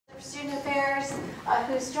for Student Affairs,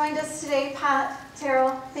 who's joined us today, Pat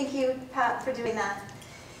Terrell. Thank you, Pat, for doing that.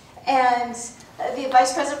 And the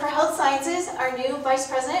Vice President for Health Sciences, our new Vice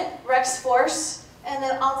President, Rex Force, and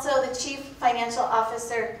then also the Chief Financial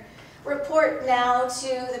Officer. Report now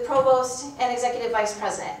to the Provost and Executive Vice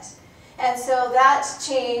President. And so that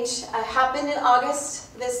change happened in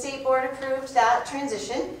August. The State Board approved that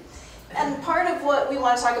transition. And part of what we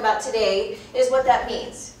want to talk about today is what that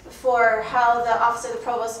means for how the Office of the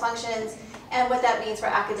Provost functions and what that means for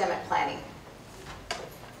academic planning.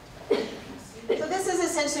 So this is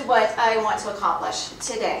essentially what I want to accomplish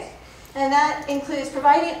today. And that includes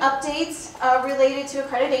providing updates related to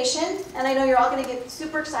accreditation. And I know you're all going to get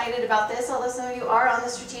super excited about this, although some of you are on the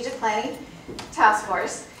Strategic Planning Task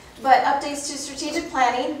Force. But updates to strategic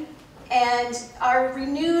planning and our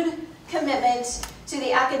renewed commitment to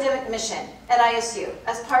the academic mission at ISU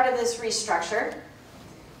as part of this restructure.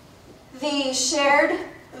 The shared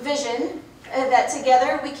vision that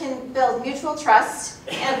together we can build mutual trust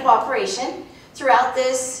and cooperation throughout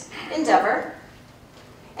this endeavor.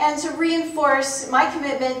 And to reinforce my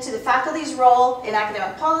commitment to the faculty's role in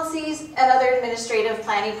academic policies and other administrative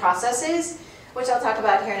planning processes, which I'll talk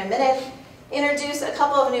about here in a minute. Introduce a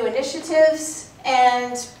couple of new initiatives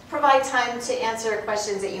and provide time to answer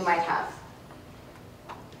questions that you might have.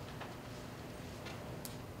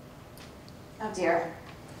 Oh dear.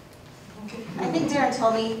 I think Darren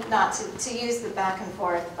told me not to use the back and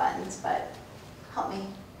forth buttons, but help me.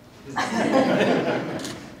 I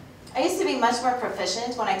used to be much more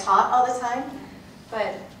proficient when I taught all the time,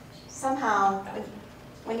 but somehow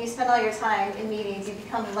when you spend all your time in meetings, you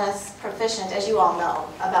become less proficient, as you all know,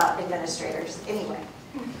 about administrators. Anyway.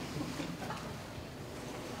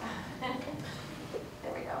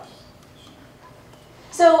 There we go.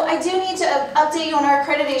 So I do need to update you on our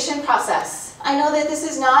accreditation process. I know that this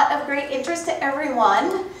is not of great interest to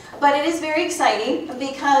everyone, but it is very exciting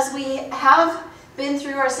because we have been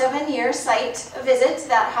through our 7-year site visit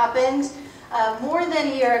that happened more than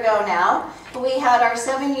a year ago now. We had our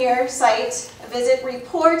 7-year site visit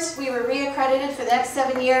report. We were reaccredited for the next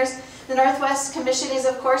 7 years. The Northwest Commission is,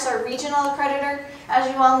 of course, our regional accreditor. As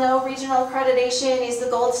you all know, regional accreditation is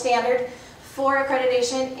the gold standard for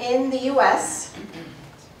accreditation in the U.S.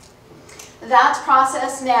 That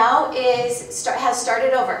process now has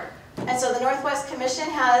started over. And so the Northwest Commission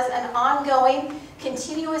has an ongoing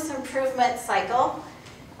continuous improvement cycle.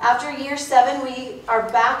 After year 7, we are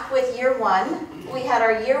back with year 1. We had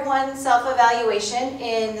our year 1 self-evaluation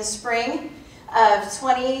in the spring of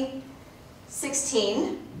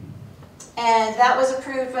 2016, and that was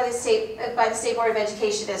approved by the State Board of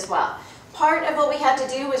Education as well. Part of what we had to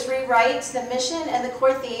do was rewrite the mission and the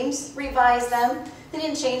core themes, revise them. They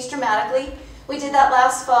didn't change dramatically. We did that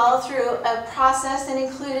last fall through a process that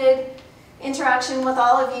included interaction with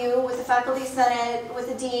all of you, with the Faculty Senate, with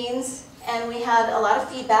the deans, and we had a lot of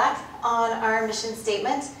feedback on our mission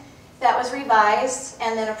statement. That was revised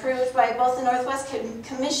and then approved by both the Northwest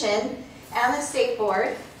Commission and the State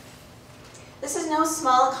Board. This is no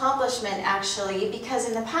small accomplishment, actually, because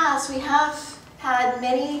in the past we have had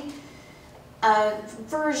many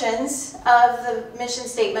versions of the mission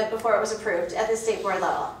statement before it was approved at the State Board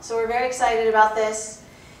level. So we're very excited about this,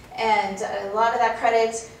 and a lot of that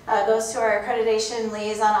credit goes to our accreditation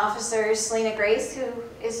liaison officer, Selena Grace, who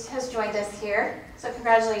has joined us here. So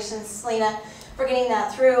congratulations, Selena, for getting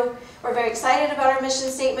that through. We're very excited about our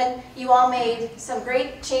mission statement. You all made some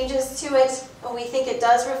great changes to it, and we think it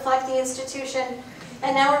does reflect the institution.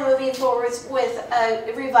 And now we're moving forward with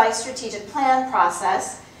a revised strategic plan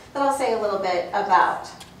process that I'll say a little bit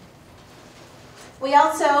about. We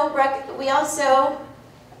also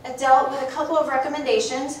dealt with a couple of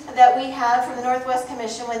recommendations that we had from the Northwest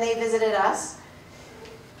Commission when they visited us.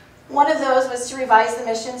 One of those was to revise the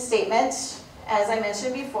mission statement, as I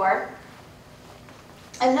mentioned before.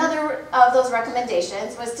 Another of those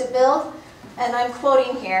recommendations was to build, and I'm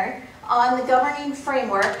quoting here, on the governing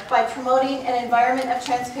framework by promoting an environment of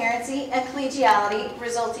transparency and collegiality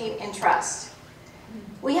resulting in trust.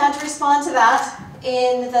 We had to respond to that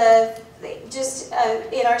in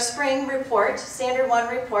in our spring report, Standard 1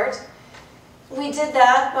 report. We did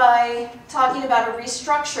that by talking about a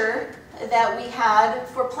restructure that we had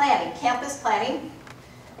for planning, campus planning,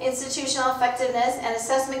 institutional effectiveness and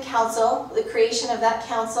assessment council, the creation of that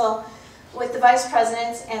council with the vice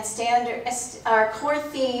presidents and our core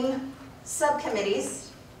theme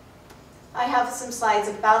subcommittees. I have some slides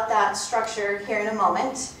about that structure here in a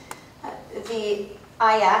moment. The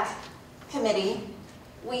IAC committee,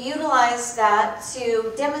 we utilized that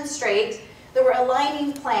to demonstrate that we're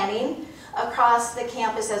aligning planning across the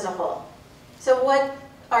campus as a whole. So what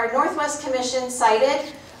our Northwest Commission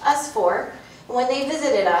cited us for when they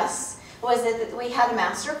visited us was that we had a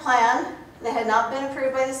master plan that had not been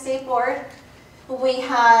approved by the state board. We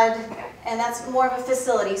had, and that's more of a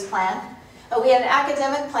facilities plan, we had an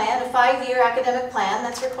academic plan, a 5-year academic plan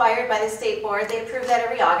that's required by the state board. They approve that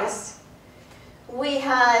every August. We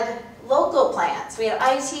had local plans. We had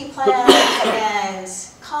IT plans and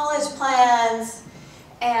college plans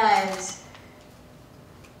and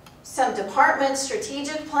some department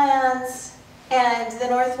strategic plans. And the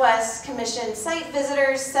Northwest Commission site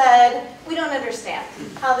visitors said, we don't understand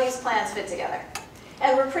how these plans fit together.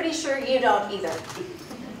 And we're pretty sure you don't either.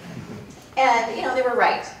 And you know, they were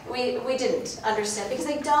right. We didn't understand because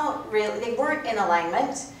they weren't in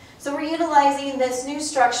alignment. So we're utilizing this new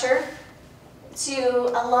structure to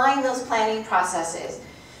align those planning processes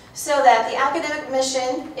so that the academic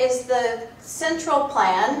mission is the central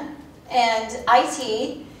plan, and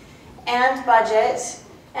IT and budget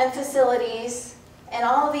and facilities and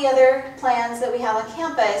all the other plans that we have on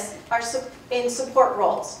campus are in support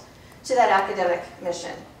roles to that academic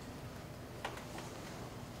mission.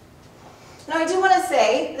 Now, I do want to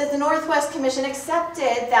say that the Northwest Commission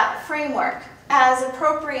accepted that framework as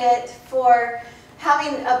appropriate for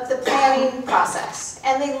having the planning process,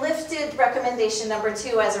 and they lifted recommendation number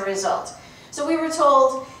 2 as a result. So we were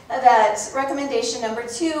told that recommendation number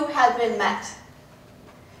 2 had been met.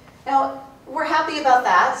 Now, we're happy about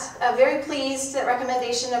that. Very pleased that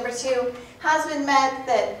recommendation number 2 has been met,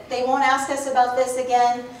 that they won't ask us about this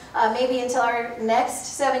again, maybe until our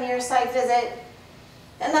next 7-year site visit.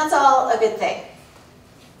 And that's all a good thing.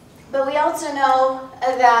 But we also know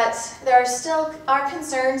that there still are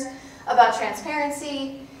concerns about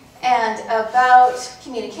transparency and about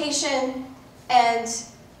communication, and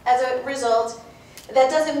as a result, that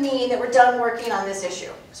doesn't mean that we're done working on this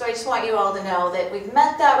issue. So I just want you all to know that we've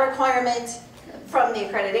met that requirement from the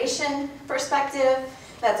accreditation perspective.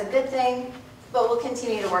 That's a good thing, but we'll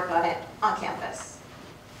continue to work on it on campus.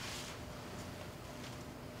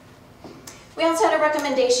 We also had a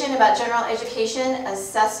recommendation about general education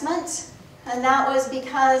assessment, and that was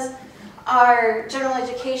because our general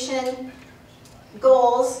education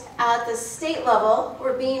goals at the state level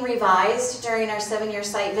were being revised during our 7-year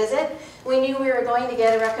site visit. We knew we were going to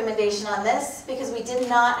get a recommendation on this because we did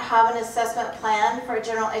not have an assessment plan for a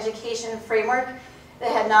general education framework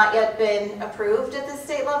that had not yet been approved at the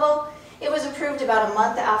state level. It was approved about a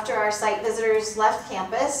month after our site visitors left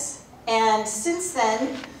campus, and since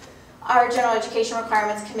then, our General Education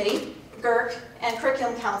Requirements Committee, GERC, and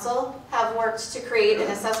Curriculum Council have worked to create an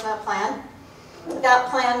assessment plan. That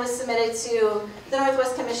plan was submitted to the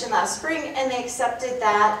Northwest Commission last spring, and they accepted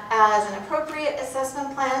that as an appropriate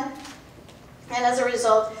assessment plan. And as a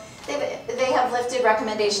result, they have lifted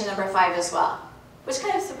recommendation number 5 as well, which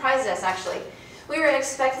kind of surprised us, actually. We were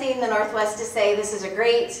expecting the Northwest to say this is a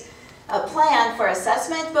great plan for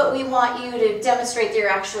assessment, but we want you to demonstrate that you're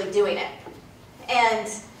actually doing it.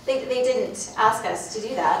 And they didn't ask us to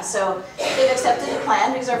do that, so they've accepted the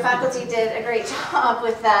plan because our faculty did a great job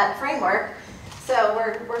with that framework. So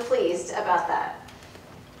we're pleased about that.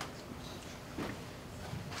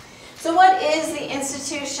 So what is the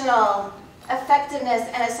Institutional Effectiveness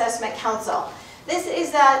and Assessment Council? This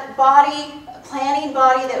is that body, planning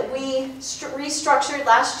body that we restructured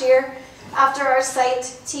last year after our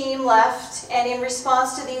site team left, and in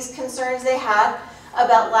response to these concerns they had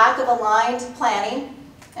about lack of aligned planning.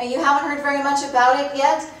 Now, you haven't heard very much about it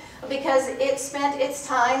yet because it spent its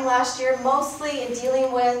time last year mostly in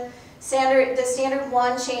dealing with the Standard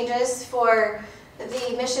 1 changes for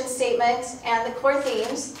the mission statement and the core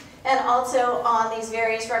themes, and also on these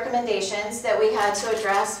various recommendations that we had to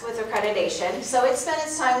address with accreditation. So it spent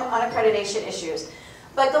its time on accreditation issues.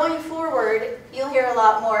 But going forward, you'll hear a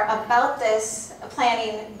lot more about this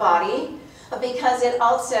planning body because it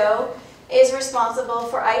also is responsible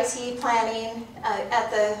for IT planning at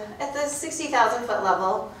the 60,000 foot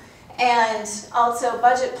level, and also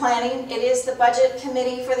budget planning. It is the budget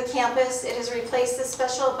committee for the campus. It has replaced the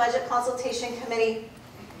special budget consultation committee,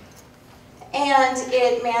 and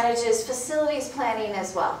it manages facilities planning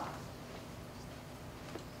as well.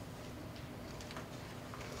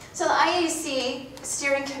 So the IAC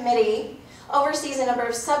steering committee oversees a number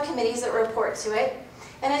of subcommittees that report to it,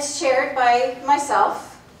 and it's chaired by myself.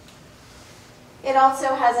 It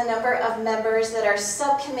also has a number of members that are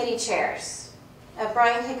subcommittee chairs.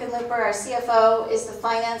 Brian Hickenlooper, our CFO, is the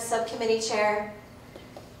finance subcommittee chair.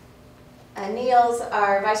 Niels,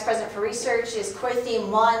 our vice president for research, is core theme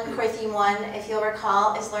 1. Core theme 1, if you'll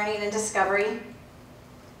recall, is learning and discovery.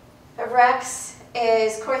 Rex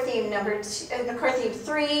is core theme number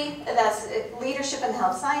 3, that's leadership and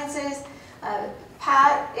health sciences.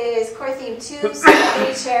 Pat is core theme 2,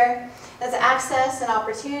 subcommittee chair. That's access and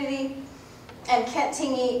opportunity. And Kent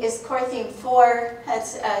Tingey is core theme 4.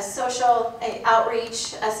 That's social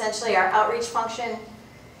outreach, essentially our outreach function.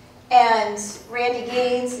 And Randy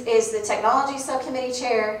Gaines is the technology subcommittee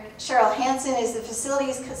chair. Cheryl Hansen is the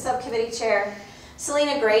facilities subcommittee chair.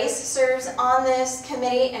 Selena Grace serves on this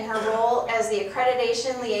committee in her role as the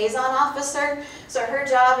accreditation liaison officer. So her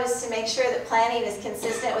job is to make sure that planning is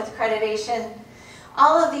consistent with accreditation.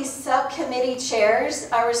 All of these subcommittee chairs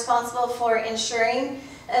are responsible for ensuring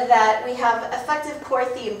that we have effective core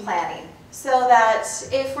theme planning, so that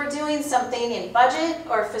if we're doing something in budget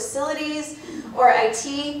or facilities or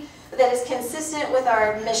IT that is consistent with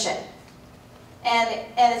our mission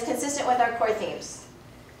and is consistent with our core themes.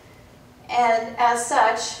 And as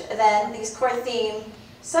such, then these core theme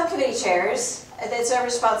subcommittee chairs, it's their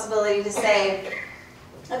responsibility to say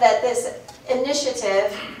that this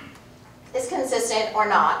initiative is consistent or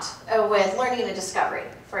not with learning and discovery,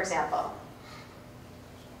 for example.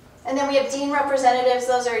 And then we have dean representatives.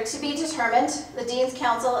 Those are to be determined. The Dean's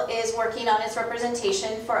Council is working on its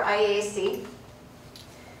representation for IAC.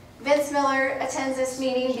 Vince Miller attends this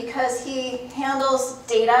meeting because he handles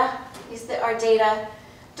data. He's our data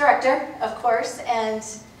director, of course, and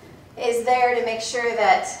is there to make sure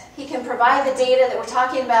that he can provide the data that we're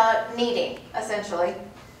talking about needing, essentially.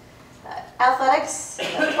 Athletics,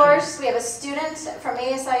 of course, we have a student from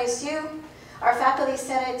ISU. Our Faculty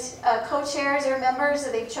Senate co-chairs are members,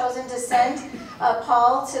 so they've chosen to send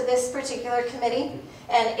Paul to this particular committee,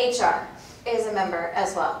 and HR is a member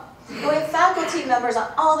as well. We have faculty members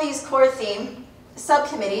on all these core theme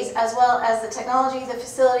subcommittees, as well as the technology, the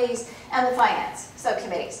facilities, and the finance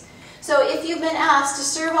subcommittees. So if you've been asked to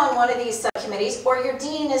serve on one of these subcommittees, or your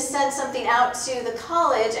dean has sent something out to the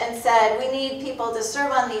college and said, we need people to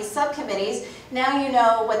serve on these subcommittees, now you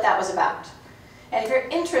know what that was about. And if you're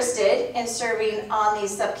interested in serving on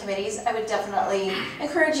these subcommittees, I would definitely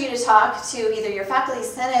encourage you to talk to either your Faculty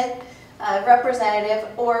Senate representative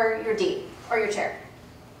or your dean or your chair.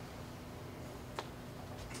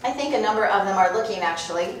 I think a number of them are looking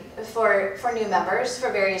actually for new members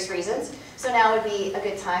for various reasons. So now would be a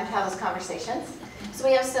good time to have those conversations. So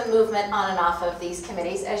we have some movement on and off of these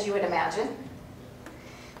committees, as you would imagine.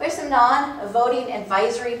 We have some non-voting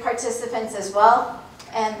advisory participants as well,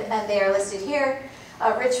 and they are listed here.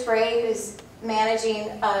 Rich Bray, who's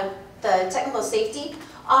managing the Technical Safety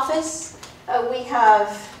Office. We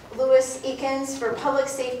have Louis Eakins for Public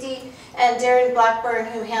Safety, and Darren Blackburn,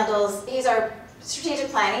 who handles, he's our strategic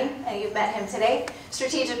planning, and you've met him today,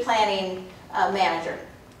 strategic planning manager,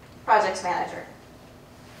 projects manager.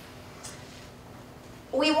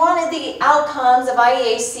 We wanted the outcomes of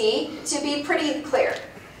IAC to be pretty clear.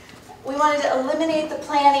 We wanted to eliminate the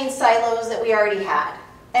planning silos that we already had.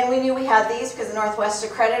 And we knew we had these because the Northwest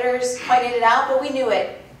accreditors pointed it out, but we knew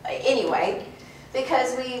it anyway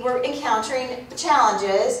because we were encountering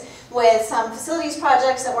challenges with some facilities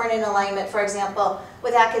projects that weren't in alignment, for example,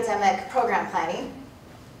 with academic program planning.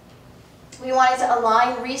 We wanted to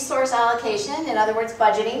align resource allocation, in other words,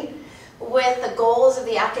 budgeting, with the goals of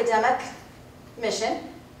the academic mission.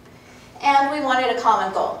 And we wanted a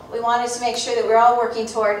common goal. We wanted to make sure that we're all working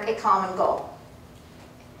toward a common goal.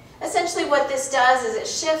 Essentially what this does is it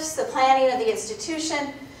shifts the planning of the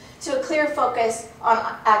institution to a clear focus on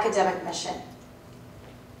academic mission.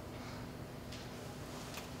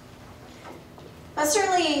 Now,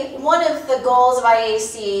 certainly one of the goals of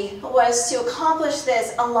IAC was to accomplish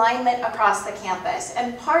this alignment across the campus.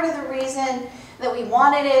 And part of the reason that we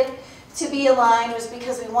wanted it to be aligned was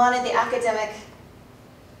because we wanted the academic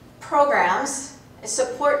programs,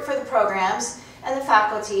 support for the programs, and the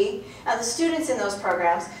faculty, and the students in those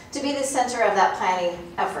programs to be the center of that planning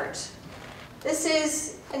effort. This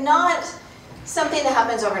is not something that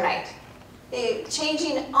happens overnight.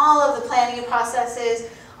 Changing all of the planning processes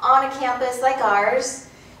on a campus like ours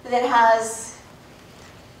that has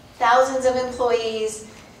thousands of employees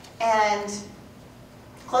and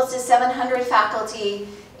close to 700 faculty,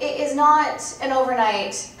 it is not an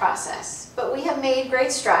overnight process. But we have made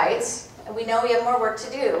great strides, and we know we have more work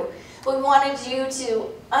to do. But we wanted you to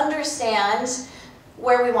understand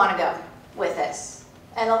where we want to go with this.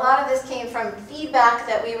 And a lot of this came from feedback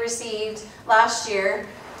that we received last year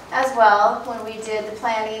as well when we did the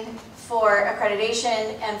planning for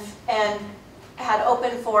accreditation and had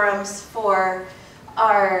open forums for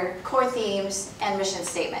our core themes and mission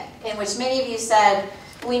statement, in which many of you said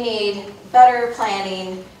we need better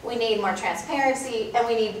planning, we need more transparency, and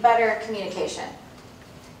we need better communication.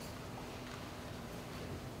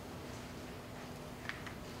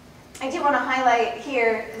 I do want to highlight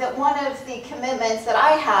here that one of the commitments that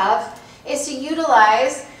I have is to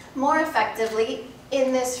utilize more effectively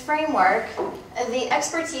in this framework the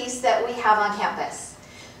expertise that we have on campus.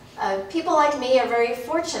 People like me are very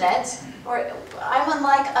fortunate, or I'm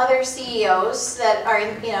unlike other CEOs that are,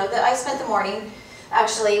 that I spent the morning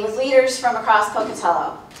actually with leaders from across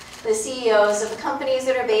Pocatello, the CEOs of the companies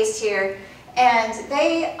that are based here, and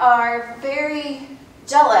they are very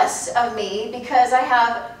jealous of me because I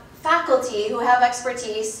have faculty who have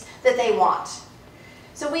expertise that they want.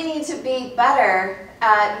 So we need to be better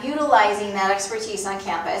at utilizing that expertise on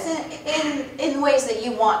campus in ways that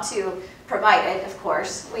you want to provide it, of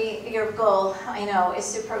course. Your goal, I know,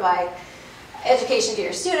 is to provide education to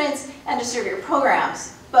your students and to serve your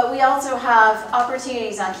programs. But we also have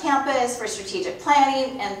opportunities on campus for strategic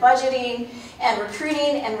planning and budgeting and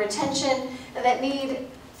recruiting and retention that need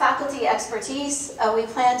faculty expertise. We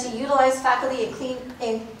plan to utilize faculty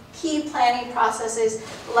in key planning processes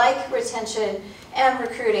like retention and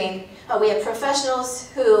recruiting. We have professionals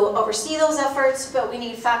who oversee those efforts, but we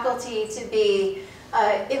need faculty to be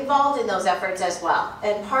involved in those efforts as well.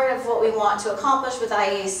 And part of what we want to accomplish with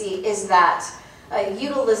IAC is that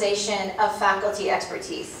utilization of faculty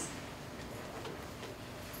expertise.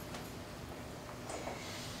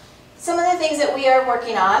 Some of the things that we are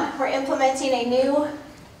working on, we're implementing a new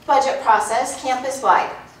budget process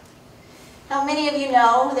campus-wide. Now, many of you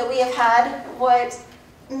know that we have had what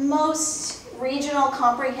most regional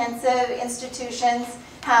comprehensive institutions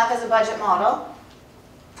have as a budget model,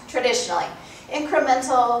 traditionally.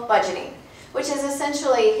 Incremental budgeting, which is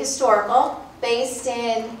essentially historical, based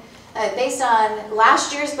on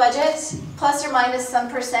last year's budget, plus or minus some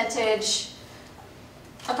percentage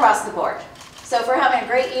across the board. So if we're having a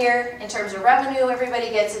great year in terms of revenue, everybody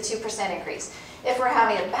gets a 2% increase. If we're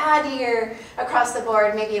having a bad year across the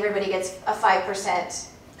board, maybe everybody gets a 5%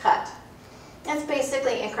 cut. That's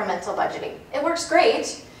basically incremental budgeting. It works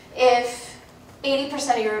great if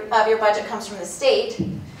 80% of your budget comes from the state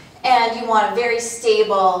and you want a very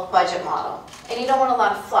stable budget model, and you don't want a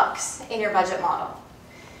lot of flux in your budget model.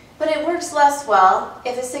 But it works less well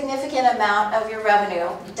if a significant amount of your revenue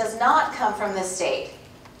does not come from the state.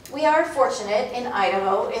 We are fortunate in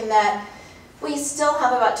Idaho in that we still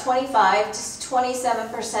have about 25 to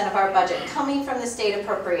 27% of our budget coming from the state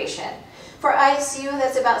appropriation. For ISU,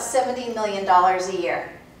 that's about $70 million a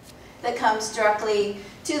year that comes directly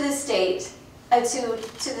to the state,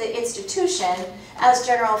 to the institution as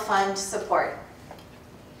general fund support.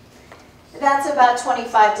 That's about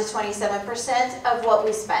 25 to 27% of what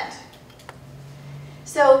we spend.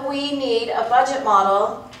 So we need a budget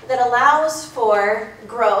model that allows for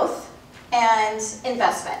growth and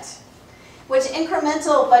investment, which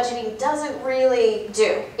incremental budgeting doesn't really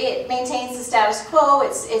do. It maintains the status quo,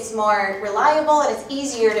 it's more reliable, and it's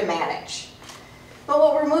easier to manage. But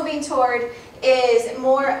what we're moving toward is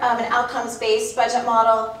more of an outcomes-based budget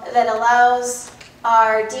model that allows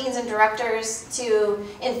our deans and directors to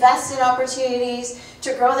invest in opportunities,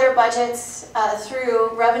 to grow their budgets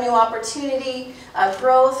through revenue opportunity,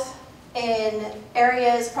 growth in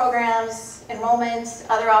areas, programs, enrollment,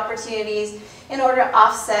 other opportunities, in order to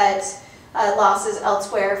offset losses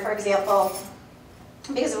elsewhere, for example,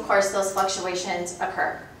 because of course those fluctuations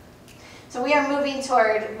occur. So we are moving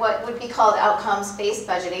toward what would be called outcomes-based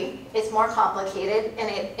budgeting. It's more complicated, and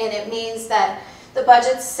it means that the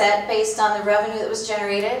budget's set based on the revenue that was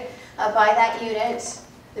generated by that unit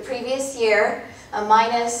the previous year,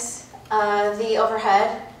 minus the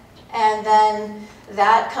overhead, and then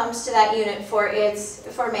that comes to that unit for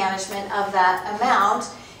management of that amount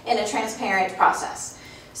in a transparent process.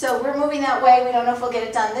 So we're moving that way. We don't know if we'll get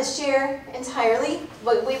it done this year entirely,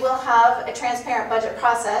 but we will have a transparent budget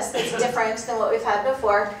process that's different than what we've had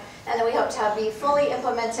before, and then we hope to have be fully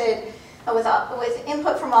implemented with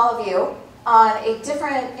input from all of you on a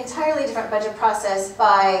entirely different budget process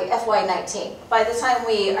by FY19. By the time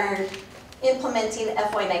we are implementing the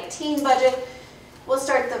FY19 budget, we'll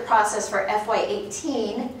start the process for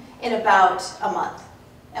FY18 in about a month.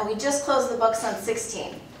 And we just closed the books on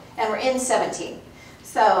 16, and we're in 17.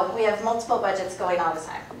 So we have multiple budgets going all the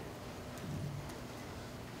time.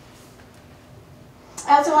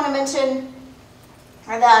 I also want to mention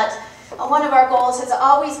that one of our goals has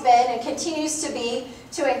always been and continues to be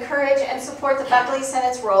to encourage and support the Faculty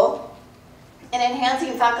Senate's role in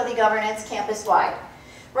enhancing faculty governance campus-wide.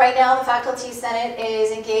 Right now, the Faculty Senate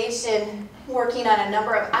is engaged in working on a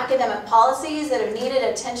number of academic policies that have needed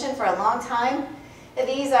attention for a long time.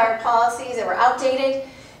 These are policies that were outdated,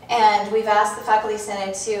 and we've asked the Faculty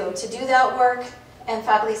Senate to do that work, and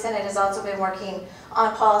Faculty Senate has also been working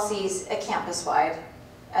on policies at campus-wide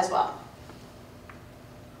as well.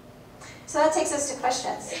 So that takes us to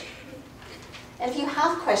questions. And if you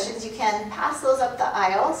have questions, you can pass those up the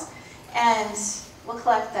aisles, and we'll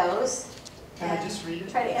collect those. Can I just read it?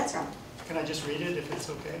 Try to answer them. Can I just read it if it's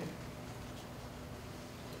okay?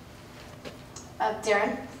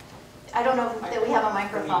 Darren, I don't know that we have a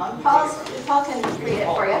microphone. Paul can read it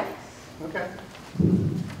for you. Okay.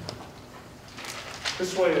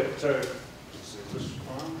 This way, is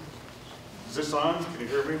this on? Can you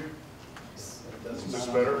hear me? Is this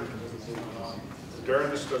better? Darren,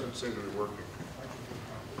 this doesn't seem to be working.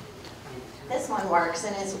 This one works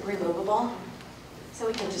and is removable, so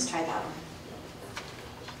we can just try that one.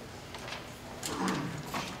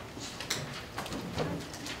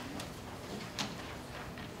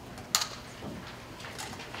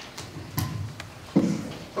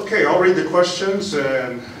 Okay, I'll read the questions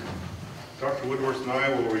and Dr.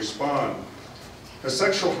 Woodworth-Ney will respond. A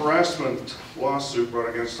sexual harassment lawsuit brought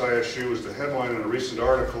against ISU is the headline in a recent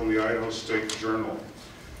article in the Idaho State Journal.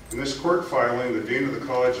 In this court filing, the Dean of the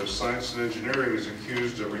College of Science and Engineering is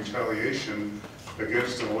accused of retaliation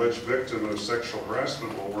against an alleged victim of sexual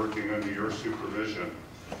harassment while working under your supervision.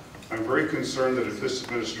 I'm very concerned that if this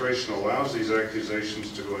administration allows these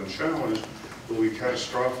accusations to go unchallenged, it will be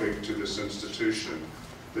catastrophic to this institution.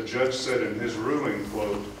 The judge said in his ruling,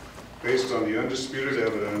 quote, based on the undisputed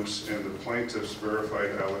evidence and the plaintiff's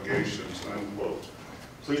verified allegations, unquote.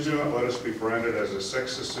 Please do not let us be branded as a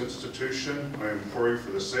sexist institution. I implore you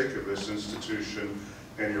for the sake of this institution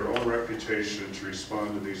and your own reputation to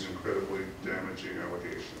respond to these incredibly damaging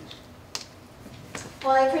allegations.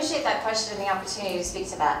 Well, I appreciate that question and the opportunity to speak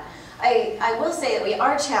to that. I will say that we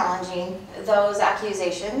are challenging those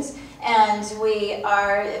accusations, and we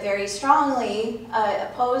are very strongly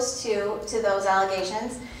opposed to those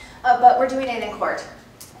allegations, but we're doing it in court.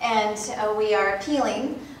 And we are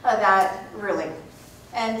appealing that ruling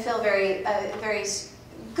and feel very, very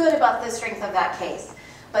good about the strength of that case.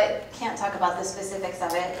 But can't talk about the specifics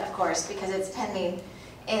of it, of course, because it's pending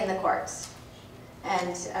in the courts.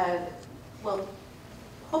 And we'll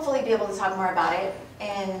hopefully be able to talk more about it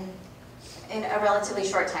in a relatively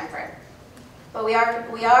short time frame. But we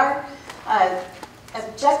are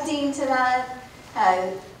objecting to that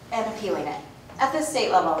and appealing it at the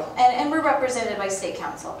state level, and we're represented by state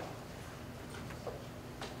council.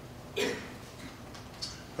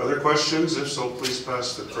 Other questions? If so, please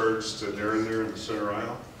pass the cards to Darren there in the center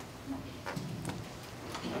aisle.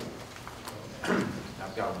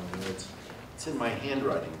 I've got one. It's in my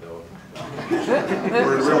handwriting, though.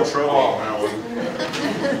 We're in real trouble, Alan.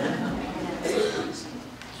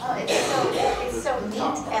 Oh, it's so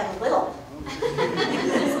neat and little.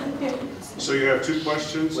 So you have two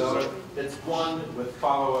questions? Well, it's one with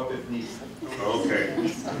follow-up if needed. Okay.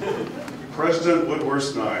 President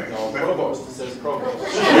Woodworth-Ney. No, Provost. It says Provost.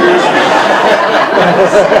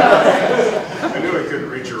 I knew I couldn't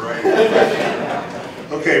read your writing.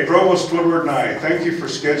 Okay, Provost Woodward-Ney, thank you for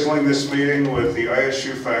scheduling this meeting with the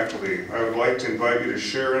ISU faculty. I would like to invite you to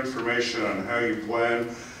share information on how you plan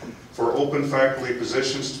for open faculty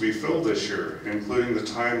positions to be filled this year, including the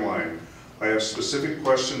timeline. I have specific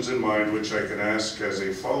questions in mind which I can ask as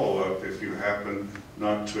a follow-up if you happen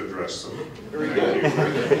not to address them. Very good.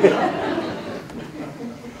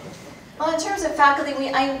 Well, in terms of faculty,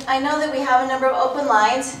 I know that we have a number of open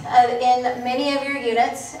lines in many of your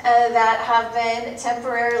units that have been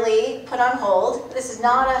temporarily put on hold. This is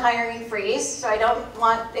not a hiring freeze, so I don't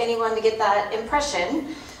want anyone to get that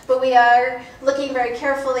impression. But we are looking very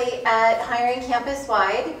carefully at hiring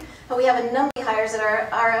campus-wide. We have a number of hires that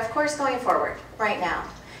are of course going forward right now.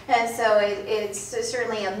 And so it's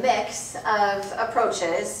certainly a mix of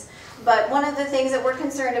approaches. But one of the things that we're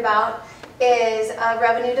concerned about is a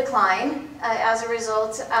revenue decline as a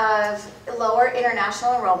result of lower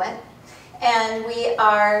international enrollment. And we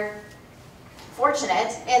are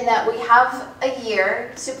fortunate in that we have a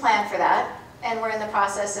year to plan for that. And we're in the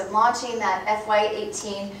process of launching that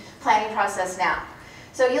FY18 planning process now.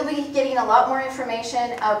 So you'll be getting a lot more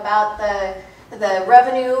information about the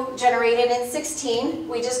revenue generated in 16.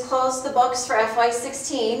 We just closed the books for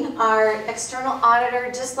FY16. Our external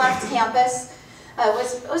auditor just left campus.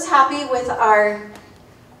 Was happy with our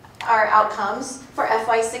outcomes for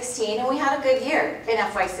FY16, and we had a good year in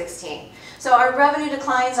FY16. So our revenue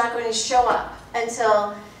decline is not going to show up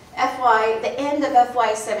until the end of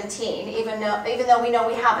FY17, even though we know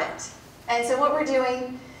we haven't. And so what we're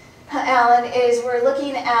doing, Alan, is we're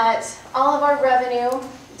looking at all of our revenue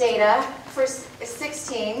data for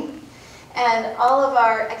 16 and all of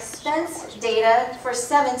our expense data for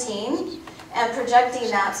 17 and projecting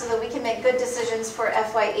that so that we can make good decisions for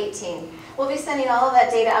FY18. We'll be sending all of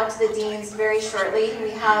that data out to the deans very shortly.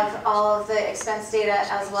 We have all of the expense data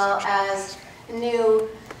as well as new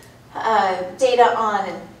data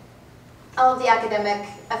on all of the academic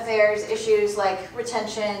affairs issues like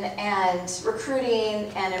retention and recruiting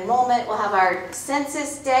and enrollment. We'll have our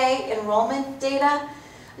Census Day enrollment data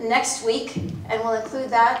next week, and we'll include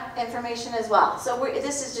that information as well. So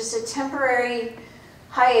this is just a temporary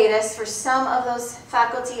hiatus for some of those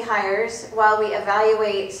faculty hires while we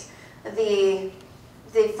evaluate the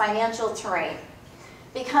financial terrain.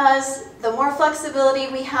 Because the more flexibility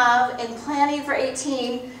we have in planning for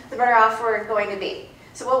 18, the better off we're going to be.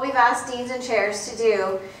 So what we've asked deans and chairs to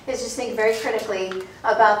do is just think very critically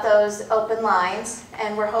about those open lines,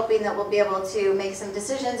 and we're hoping that we'll be able to make some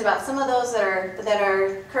decisions about some of those that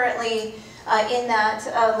are currently in that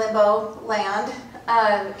limbo land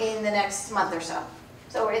in the next month or so.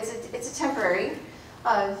 So it's a temporary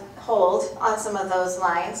hold on some of those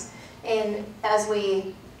lines, and as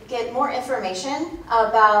we get more information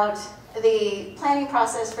about the planning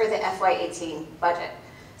process for the FY18 budget.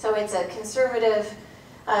 So it's a conservative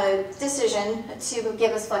decision to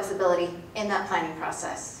give us flexibility in that planning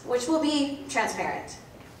process, which will be transparent.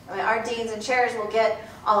 I mean, our deans and chairs will get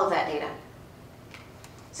all of that data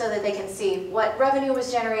so that they can see what revenue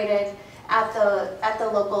was generated at the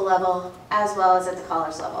local level as well as at the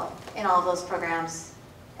college level in all of those programs.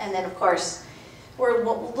 And then, of course, we're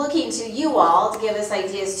looking to you all to give us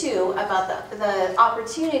ideas too about the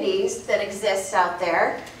opportunities that exist out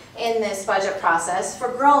there in this budget process for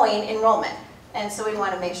growing enrollment. And so we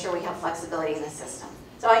want to make sure we have flexibility in the system.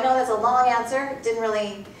 So I know that's a long answer.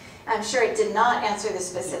 I'm sure it did not answer the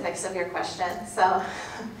specifics of your question. So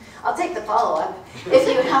I'll take the follow-up if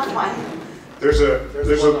you have one. There's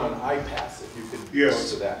one on iPass, if you could go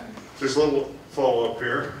to that. There's a little follow-up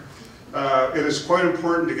here. It is quite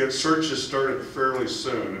important to get searches started fairly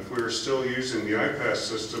soon. If we are still using the iPass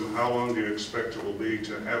system, how long do you expect it will be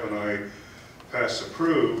to have an iPass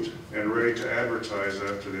approved and ready to advertise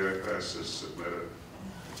after the iPass is submitted?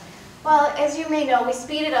 Well, as you may know, we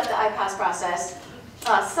speeded up the iPass process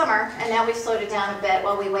last summer, and now we've slowed it down a bit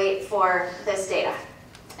while we wait for this data.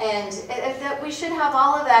 And we should have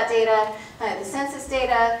all of that data, the census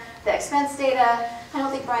data, the expense data. I don't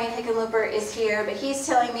think Brian Hickenlooper is here, but he's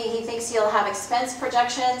telling me he thinks he'll have expense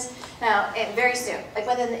projections now very soon, like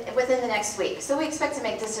within the next week. So we expect to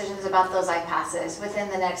make decisions about those iPasses within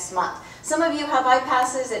the next month. Some of you have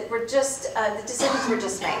iPasses that were just, the decisions were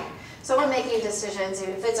just made. So we're making decisions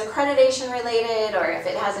if it's accreditation related, or if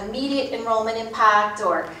it has immediate enrollment impact,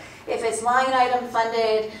 or if it's line item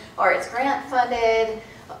funded, or it's grant funded,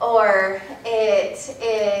 or it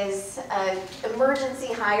is an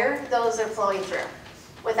emergency hire. Those are flowing through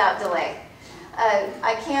without delay.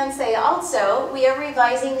 I can say also, we are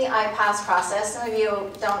revising the iPass process. Some of you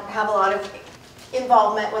don't have a lot of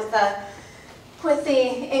involvement with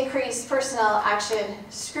the increased personnel action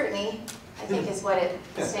scrutiny, I think is what it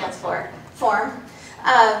stands for, form.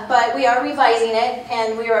 But we are revising it,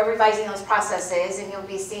 and we are revising those processes, and you'll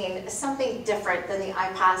be seeing something different than the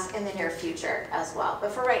iPass in the near future as well.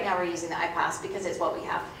 But for right now, we're using the iPass because it's what we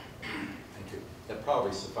have. Thank you. That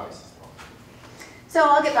probably suffices. So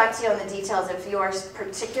I'll get back to you on the details of yours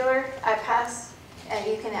particular iPass, and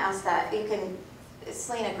you can ask that. You can,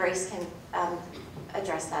 Selena Grace can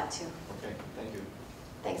address that too. Okay, thank you.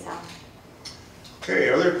 Thanks, Al. Okay,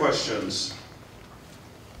 other questions?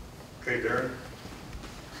 Okay, Darren.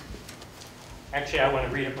 Actually, I want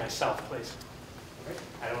to read it myself, please.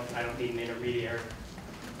 I don't need an intermediary.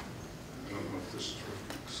 I don't know if this is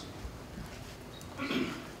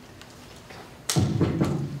working.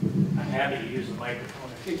 I'm happy to use the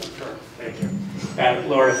microphone. Sure. Thank you.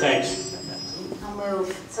 Laura, thanks. I'll move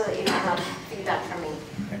so that you don't have feedback from me.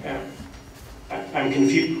 I'm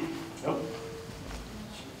confused. Oh.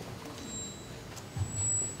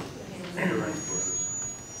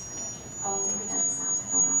 Oh, maybe that's not.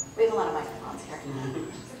 I don't know. We have a lot of microphones here.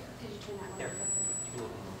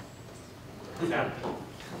 Yeah.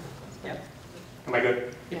 Am I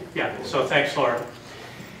good? Yeah. So thanks, Laura.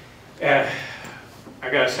 I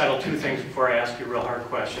got to settle two things before I ask you a real hard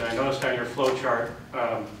question. I noticed on your flow chart,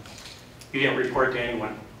 you didn't report to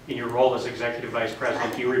anyone. In your role as Executive Vice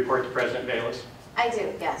President, do you report to President Bayless? I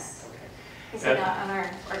do, yes. Okay. Is he not on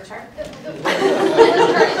our org chart?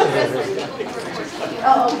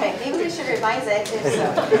 Oh, okay. Maybe we should revise it if so.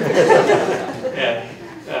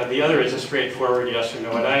 And the other is a straightforward yes or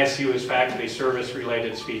no. At ISU, is faculty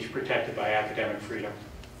service-related speech protected by academic freedom?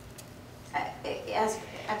 Yes,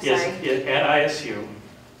 I'm sorry. At ISU,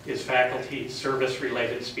 is faculty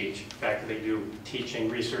service-related speech, faculty do teaching,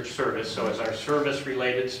 research, service, so is our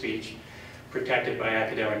service-related speech protected by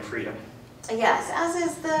academic freedom? Yes, as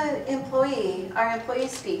is the employee, our employee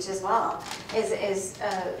speech as well, is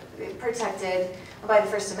protected by the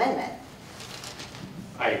First Amendment.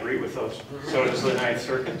 I agree with those. So does the Ninth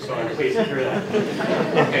Circuit, so I'm pleased to hear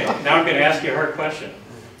that. Okay, now I'm going to ask you a hard question.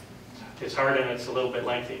 It's hard and it's a little bit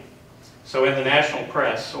lengthy. So in the national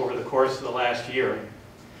press, over the course of the last year,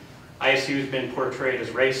 ISU has been portrayed as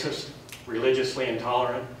racist, religiously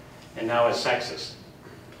intolerant, and now as sexist.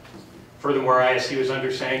 Furthermore, ISU is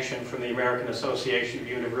under sanction from the American Association of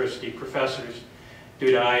University Professors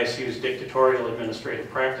due to ISU's dictatorial administrative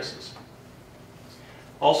practices.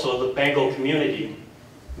 Also, the Bengal community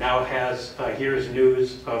now hears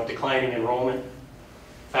news of declining enrollment,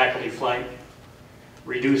 faculty flight,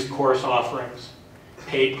 reduced course offerings,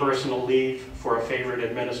 paid personal leave for a favorite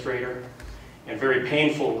administrator, and very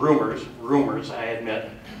painful rumors, I admit,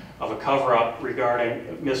 of a cover-up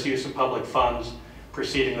regarding misuse of public funds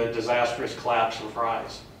preceding the disastrous collapse of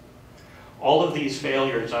RISE. All of these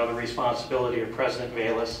failures are the responsibility of President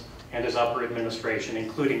Vallis and his upper administration,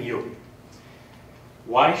 including you.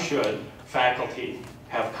 Why should faculty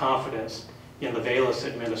have confidence in the Vallis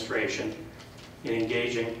administration in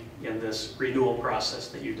engaging in this renewal process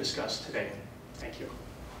that you discussed today? Thank you.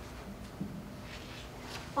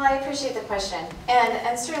 Well, I appreciate the question,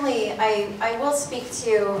 and certainly I will speak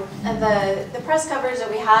to the press coverage that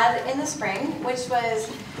we had in the spring, which was,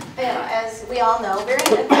 as we all know, very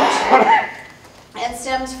unfortunate, and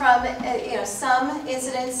stemmed from some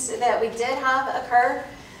incidents that we did have occur.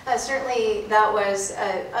 Certainly, that was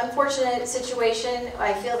an unfortunate situation.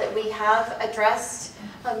 I feel that we have addressed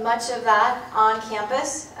much of that on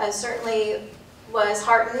campus. Certainly, was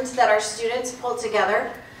heartened that our students pulled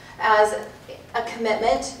together as a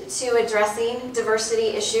commitment to addressing diversity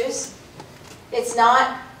issues. It's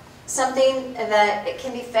not something that it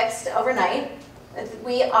can be fixed overnight.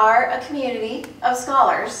 We are a community of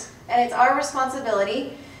scholars, and it's our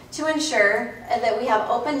responsibility to ensure that we have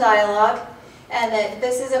open dialogue and that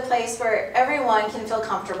this is a place where everyone can feel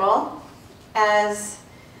comfortable, as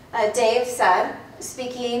Dave said,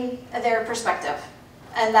 speaking their perspective.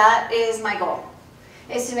 And that is my goal,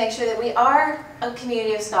 is to make sure that we are a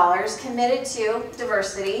community of scholars committed to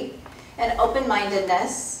diversity and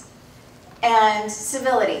open-mindedness and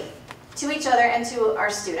civility to each other and to our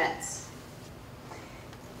students.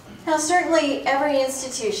 Now, certainly every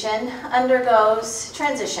institution undergoes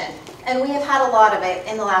transition, and we have had a lot of it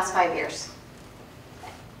in the last 5 years.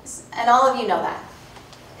 And all of you know that.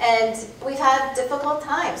 And we've had difficult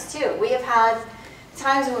times too. We have had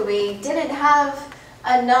times where we didn't have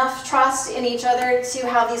enough trust in each other to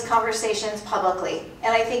have these conversations publicly.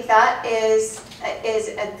 And I think that is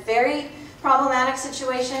a very problematic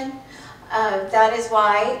situation. That is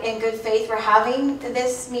why, in good faith, we're having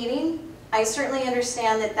this meeting. I certainly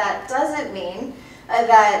understand that that doesn't mean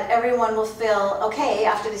that everyone will feel okay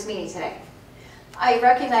after this meeting today. I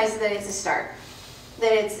recognize that it's a start,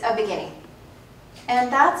 that it's a beginning.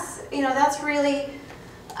 And that's really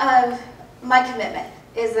my commitment,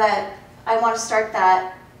 is that I want to start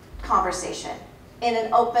that conversation in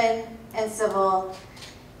an open and civil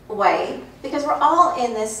way, because we're all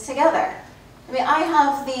in this together. I mean, I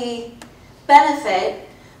have the benefit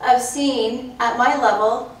of seeing at my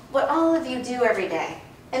level what all of you do every day,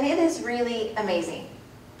 and it is really amazing.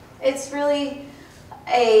 It's really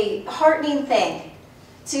a heartening thing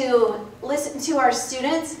to listen to our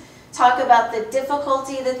students talk about the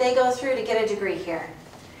difficulty that they go through to get a degree here,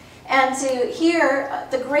 and to hear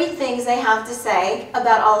the great things they have to say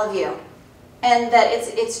about all of you, and that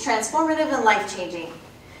it's transformative and life-changing.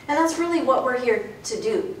 And that's really what we're here to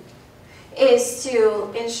do, is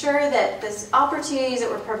to ensure that the opportunities that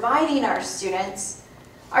we're providing our students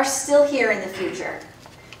are still here in the future.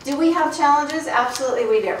 Do we have challenges? Absolutely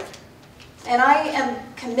we do. And I am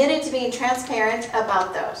committed to being transparent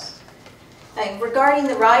about those. Regarding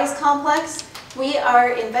the RISE complex, we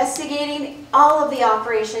are investigating all of the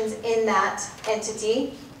operations in that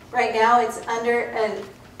entity. Right now it's under an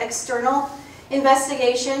external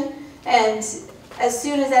investigation, and as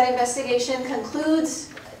soon as that investigation concludes,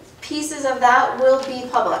 pieces of that will be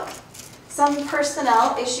public. Some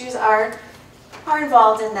personnel issues are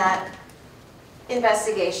involved in that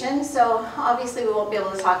investigation, so obviously we won't be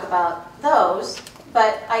able to talk about those,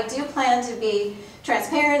 but I do plan to be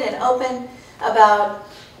transparent and open about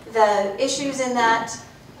the issues in that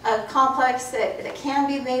complex that can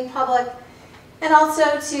be made public, and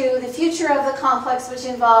also to the future of the complex, which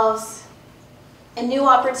involves new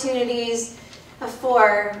opportunities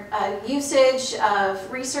for usage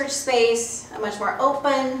of research space, a much more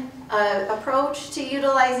open approach to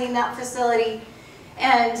utilizing that facility,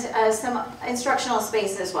 and some instructional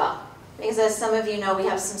space as well. because as some of you know, we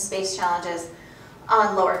have some space challenges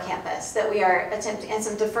on lower campus that we are attempting, and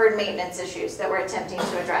some deferred maintenance issues that we're attempting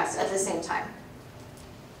to address at the same time.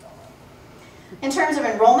 In terms of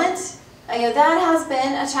enrollment, that has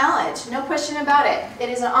been a challenge, no question about it. It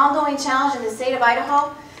is an ongoing challenge in the state of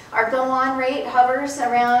Idaho. Our go-on rate hovers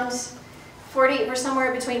around 40, we're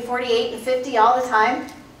somewhere between 48 and 50 all the time,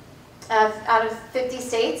 out of 50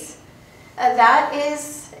 states. That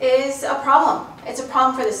is a problem. It's a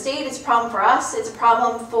problem for the state, it's a problem for us, it's a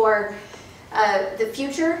problem for the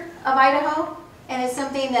future of Idaho, and it's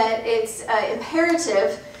something that it's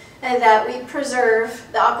imperative that we preserve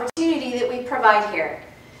the opportunity that we provide here.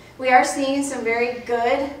 We are seeing some very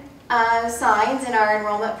good signs in our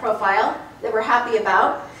enrollment profile that we're happy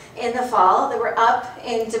about in the fall, that we're up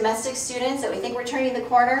in domestic students, that we think we're turning the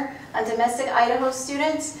corner on domestic Idaho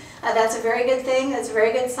students. That's a very good thing, that's a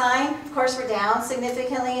very good sign. Of course, we're down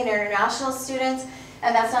significantly in international students,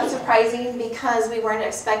 and that's not surprising because we weren't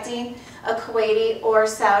expecting a Kuwaiti or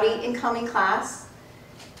Saudi incoming class.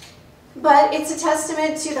 But it's a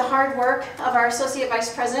testament to the hard work of our Associate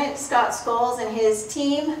Vice President, Scott Scholes, and his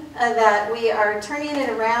team that we are turning it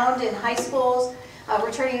around in high schools.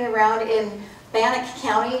 We're turning it around in Bannock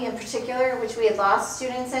County in particular, which we had lost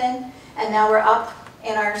students in, and now we're up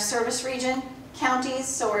in our service region counties,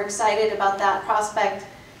 so we're excited about that prospect.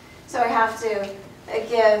 So I have to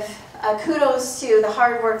give kudos to the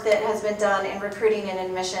hard work that has been done in recruiting and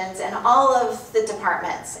admissions and all of the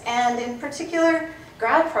departments, and in particular,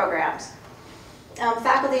 grad programs.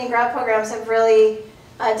 Faculty and grad programs have really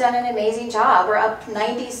done an amazing job. We're up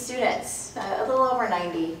 90 students, a little over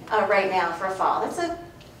 90 right now for fall. That's a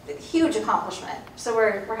huge accomplishment, so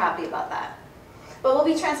we're happy about that. But we'll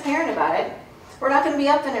be transparent about it. We're not going to be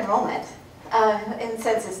up in enrollment in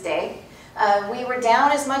Census Day. We were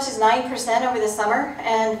down as much as 9% over the summer,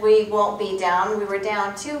 and we won't be down. We were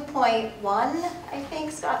down 2.1, I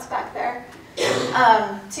think, Scott's back there,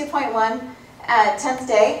 2.1 at 10th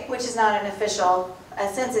day, which is not an official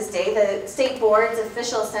census day. The state board's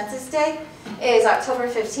official census day is October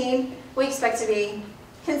 15. We expect to be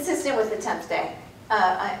consistent with the 10th day,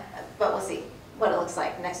 but we'll see what it looks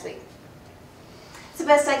like next week. It's the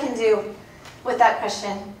best I can do with that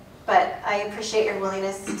question, but I appreciate your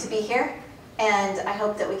willingness to be here, and I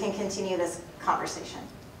hope that we can continue this conversation.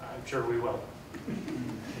 I'm sure we will.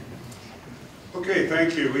 Okay,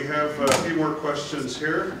 thank you. We have a few more questions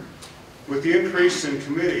here. With the increase in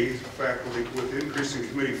committee faculty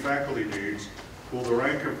needs, will the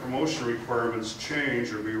rank and promotion requirements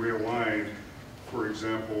change or be realigned? For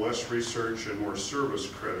example, less research and more service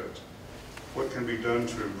credit. What can be done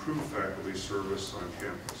to improve faculty service on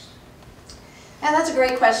campus? And that's a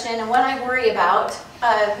great question, and one I worry about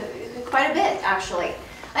quite a bit, actually.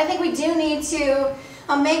 I think we do need to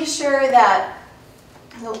make sure that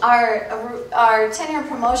our tenure and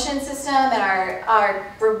promotion system and our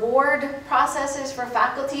reward processes for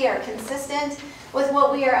faculty are consistent with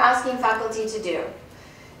what we are asking faculty to do.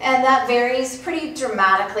 And that varies pretty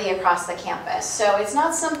dramatically across the campus. So it's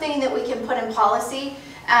not something that we can put in policy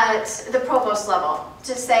at the provost level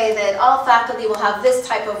to say that all faculty will have this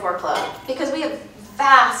type of workload, because we have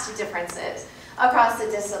vast differences across the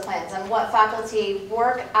disciplines and what faculty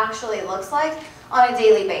work actually looks like on a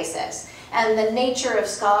daily basis, and the nature of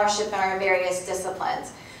scholarship in our various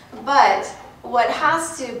disciplines. But what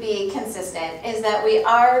has to be consistent is that we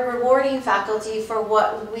are rewarding faculty for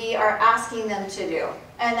what we are asking them to do.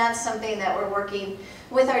 And that's something that we're working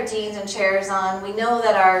with our deans and chairs on. We know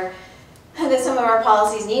that some of our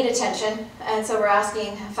policies need attention, and so we're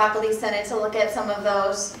asking Faculty Senate to look at some of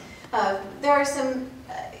those. There are some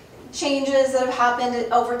changes that have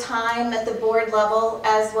happened over time at the board level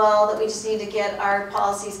as well that we just need to get our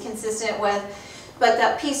policies consistent with. But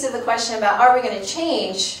that piece of the question about, are we going to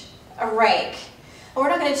change a rank? We're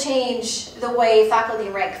not going to change the way faculty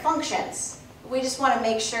rank functions. We just want to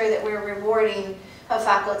make sure that we're rewarding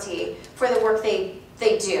faculty for the work they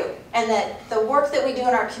do, and that the work that we do in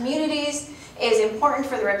our communities is important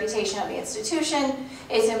for the reputation of the institution,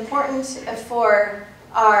 is important for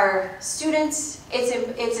our students,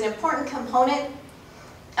 it's an important component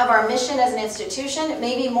of our mission as an institution. It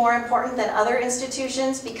may be more important than other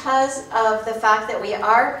institutions because of the fact that we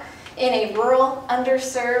are in a rural,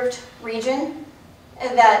 underserved region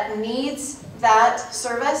that needs that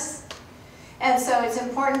service. And so it's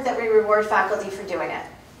important that we reward faculty for doing it,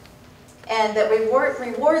 and that we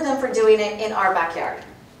reward them for doing it in our backyard,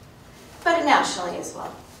 but nationally as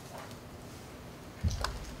well.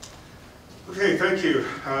 Okay, thank you.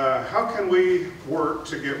 How can we work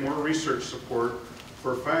to get more research support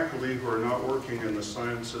for faculty who are not working in the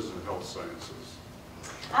sciences and health sciences?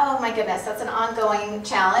 Oh my goodness, that's an ongoing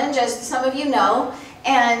challenge, as some of you know,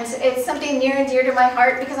 and it's something near and dear to my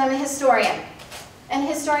heart because I'm a historian. And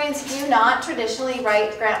historians do not traditionally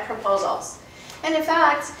write grant proposals. And in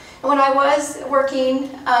fact, when I was working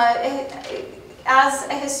as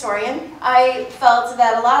a historian, I felt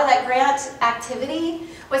that a lot of that grant activity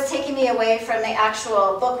was taking me away from the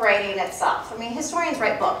actual book writing itself. I mean, historians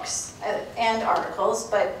write books and articles,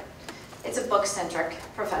 but it's a book-centric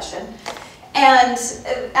profession. And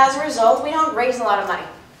as a result, we don't raise a lot of money.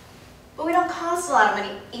 But we don't cost a lot of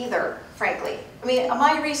money either, frankly. I mean,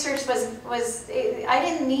 my research was I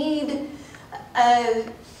didn't need a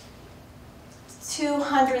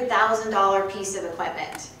 $200,000 piece of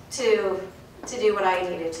equipment to do what I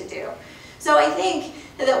needed to do. So I think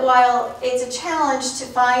that while it's a challenge to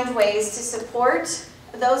find ways to support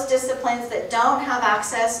those disciplines that don't have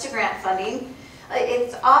access to grant funding,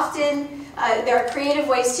 it's often, there are creative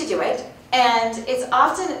ways to do it, and it's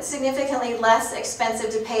often significantly less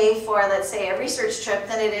expensive to pay for, let's say, a research trip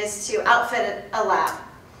than it is to outfit a lab.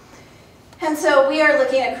 And so we are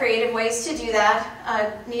looking at creative ways to do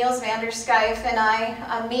that. Niels van der Schijf and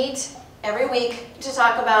I meet every week to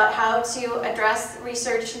talk about how to address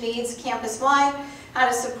research needs campus-wide, how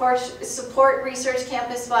to support research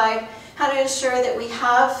campus-wide, how to ensure that we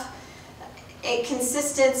have a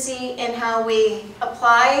consistency in how we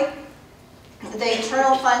apply the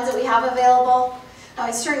internal funds that we have available.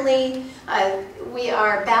 Certainly, we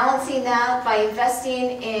are balancing that by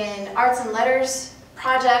investing in arts and letters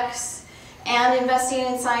projects and investing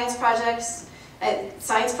in science projects.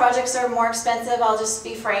 Science projects are more expensive, I'll just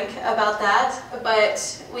be frank about that,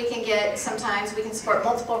 but we can get, sometimes we can support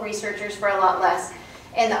multiple researchers for a lot less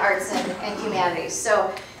in the arts and humanities.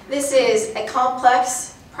 So this is a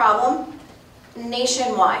complex problem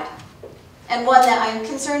nationwide, and one that I'm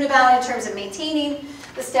concerned about in terms of maintaining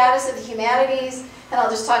the status of the humanities, and I'll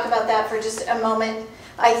just talk about that for just a moment.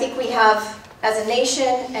 I think we have, as a nation,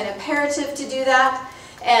 an imperative to do that,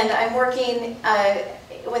 and I'm working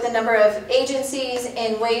with a number of agencies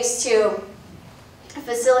in ways to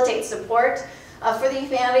facilitate support for the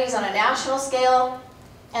humanities on a national scale.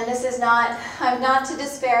 And this is not, I'm not to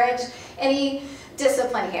disparage any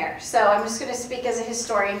discipline here. So I'm just going to speak as a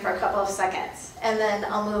historian for a couple of seconds, and then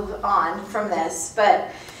I'll move on from this.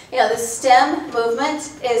 But you know, the STEM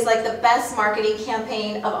movement is like the best marketing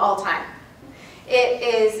campaign of all time. It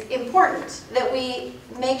is important that we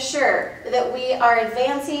make sure that we are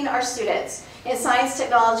advancing our students in science,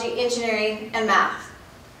 technology, engineering, and math.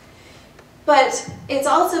 But it's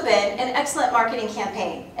also been an excellent marketing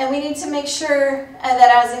campaign, and we need to make sure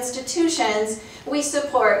that as institutions, we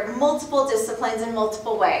support multiple disciplines in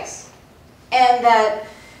multiple ways, and that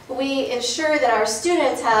we ensure that our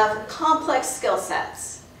students have complex skill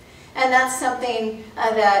sets. And that's something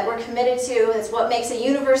that we're committed to. It's what makes a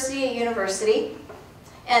university,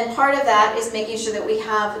 and part of that is making sure that we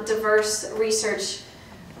have diverse research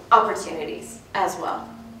opportunities as well.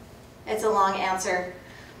 It's a long answer.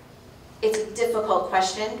 It's a difficult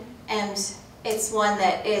question, and it's one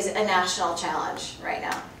that is a national challenge right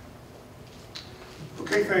now.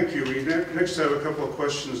 Okay, thank you. We next have a couple of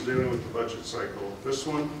questions dealing with the budget cycle. This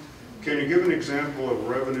one, can you give an example of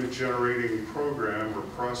revenue generating program or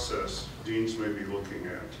process deans may be looking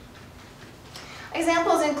at?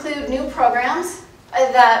 Examples include new programs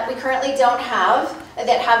that we currently don't have,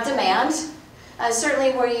 that have demand.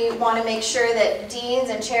 Certainly we want to make sure that deans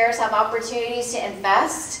and chairs have opportunities to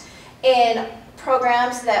invest in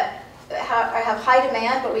programs that have high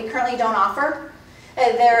demand but we currently don't offer.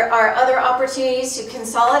 There are other opportunities to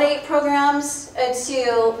consolidate programs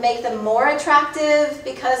to make them more attractive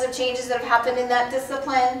because of changes that have happened in that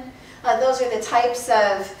discipline. Those are the types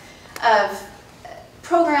of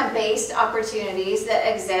program-based opportunities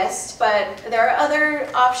that exist, but there are other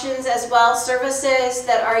options as well, services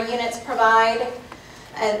that our units provide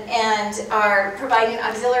and are providing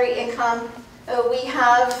auxiliary income. We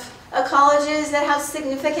have colleges that have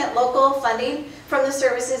significant local funding from the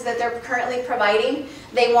services that they're currently providing.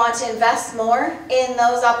 They want to invest more in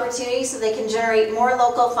those opportunities so they can generate more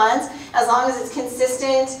local funds. As long as it's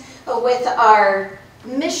consistent with our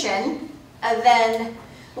mission, then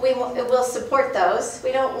we will support those.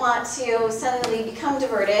 We don't want to suddenly become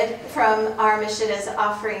diverted from our mission as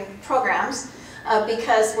offering programs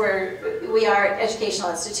because we are an educational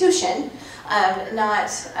institution, not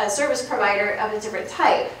a service provider of a different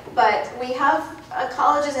type. But we have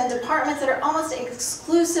colleges and departments that are almost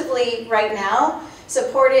exclusively right now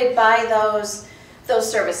supported by those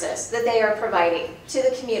services that they are providing to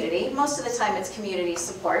the community. Most of the time it's community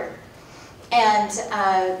support. And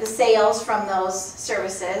the sales from those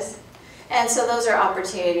services. And so those are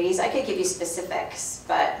opportunities. I could give you specifics,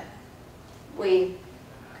 but we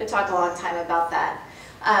could talk a long time about that.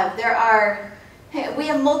 We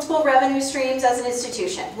have multiple revenue streams as an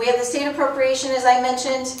institution. We have the state appropriation, as I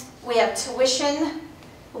mentioned. We have tuition.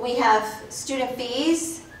 We have student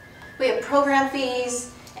fees. We have program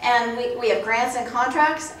fees. And we have grants and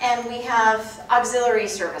contracts. And we have auxiliary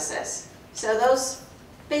services. So those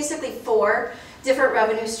basically 4 different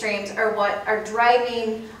revenue streams are what are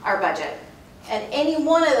driving our budget. And any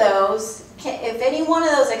one of those, if any one of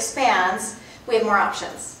those expands, we have more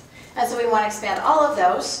options. And so we want to expand all of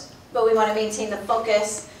those, but we want to maintain the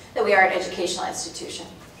focus that we are an educational institution.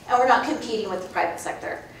 And we're not competing with the private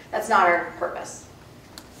sector. That's not our purpose.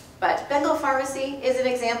 But Bengal Pharmacy is an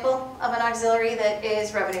example of an auxiliary that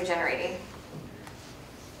is revenue generating.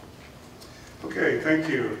 Okay, thank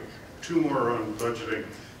you. 2 more on budgeting.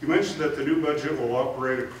 You mentioned that the new budget will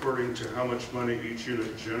operate according to how much money each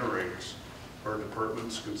unit generates. Are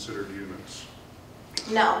departments considered units?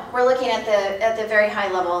 No, we're looking at the very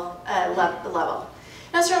high level.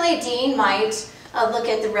 Now, certainly a dean might look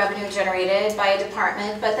at the revenue generated by a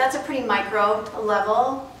department, but that's a pretty micro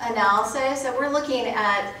level analysis. And we're looking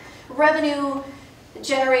at revenue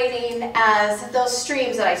generating as those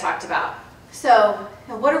streams that I talked about. So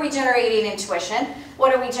what are we generating in tuition?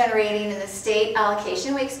 What are we generating in the state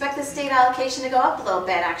allocation? We expect the state allocation to go up a little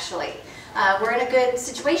bit, actually. We're in a good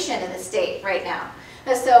situation in the state right now.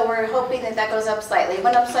 So we're hoping that that goes up slightly. It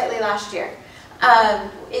went up slightly last year.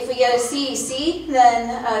 If we get a CEC, then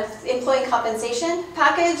employee compensation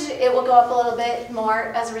package, it will go up a little bit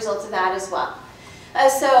more as a result of that as well.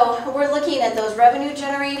 So we're looking at those revenue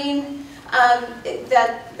generating,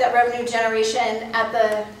 that revenue generation at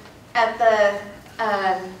the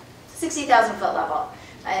 60,000 foot level,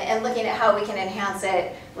 and looking at how we can enhance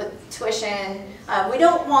it with tuition. We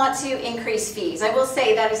don't want to increase fees. I will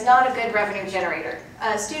say that is not a good revenue generator.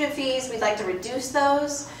 Student fees, we'd like to reduce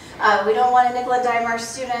those. We don't want to nickel and dime our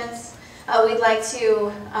students. We'd like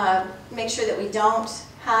to make sure that we don't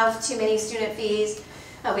have too many student fees.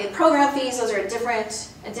 We have program fees. Those are a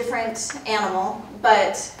different animal.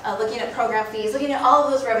 But looking at program fees, looking at all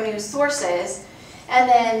of those revenue sources, and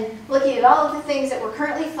then looking at all of the things that we're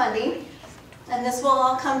currently funding, and this will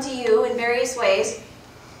all come to you in various ways,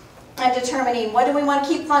 and determining what do we want to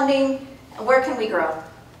keep funding, and where can we grow,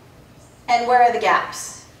 and where are the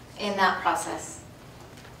gaps in that process.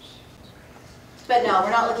 But no,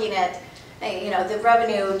 we're not looking at the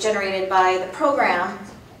revenue generated by the program.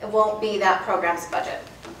 It won't be that program's budget.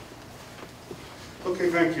 Okay,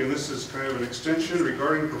 thank you. This is kind of an extension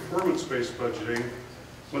regarding performance-based budgeting.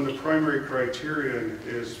 When the primary criterion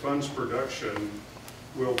is funds production,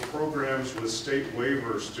 will programs with state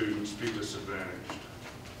waiver students be disadvantaged?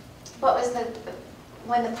 What was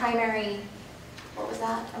when the primary, what was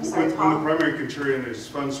that? I'm sorry, when Paul. the primary criterion is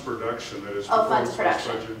funds production, that is funds performance-based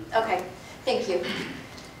production. budget. Okay, thank you.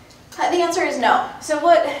 The answer is no. So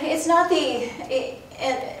it's not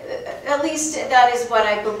at least that is what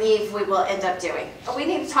I believe we will end up doing. We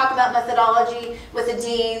need to talk about methodology with the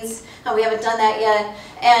deans. We haven't done that yet.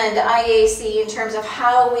 And IAC in terms of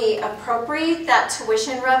how we appropriate that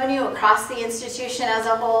tuition revenue across the institution as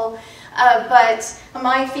a whole. But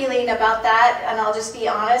my feeling about that, and I'll just be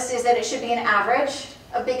honest, is that it should be an average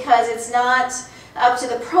because it's not up to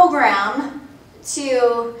the program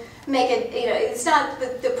to make it, it's not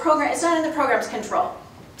the program, it's not in the program's control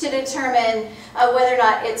to determine whether or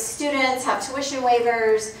not its students have tuition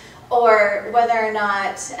waivers or whether or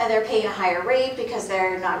not they're paying a higher rate because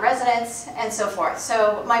they're not residents and so forth.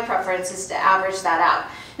 So my preference is to average that out.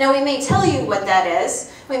 Now we may tell you what that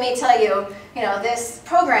is. We may tell you, this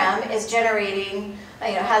program is generating,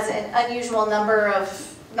 has an unusual number of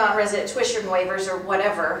non-resident tuition waivers or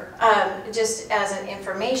whatever, just as an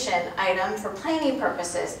information item for planning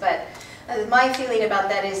purposes. But my feeling about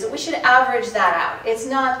that is that we should average that out. It's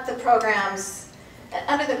not the program's,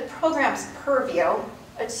 under the program's purview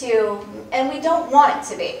and we don't want it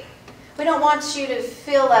to be. We don't want you to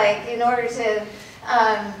feel like in order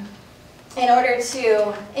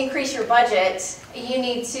to increase your budget, you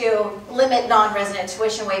need to limit non-resident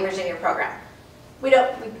tuition waivers in your program. We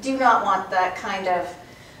do not want that kind of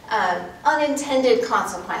unintended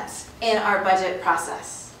consequence in our budget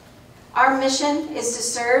process. Our mission is to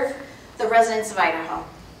serve the residents of Idaho.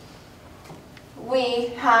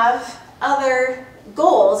 We have other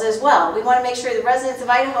goals as well. We want to make sure the residents of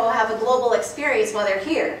Idaho have a global experience while they're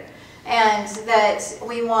here, and that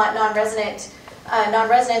we want non-residents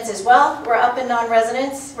as well. We're up in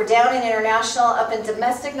non-residents. We're down in international, up in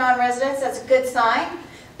domestic non-residents. That's a good sign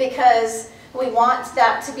because we want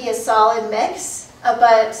that to be a solid mix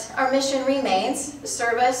but our mission remains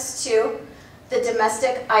service to the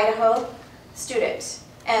domestic Idaho student.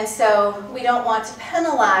 And so we don't want to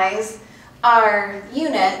penalize our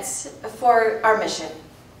units for our mission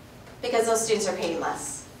because those students are paying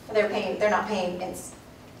less. They're not paying in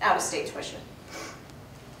out-of-state tuition.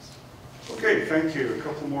 Okay, thank you. A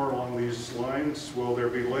couple more along these lines. Will there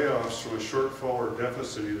be layoffs from a shortfall or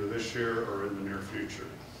deficit either this year or in the near future?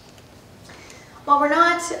 Well, we're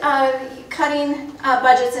not cutting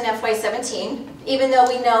budgets in FY17, even though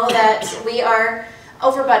we know that we are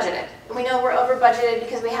over budgeted. We know we're over budgeted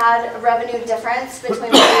because we had a revenue difference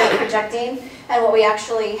between what we were projecting and what we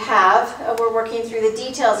actually have. We're working through the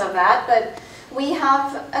details of that, but we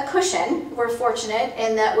have a cushion. We're fortunate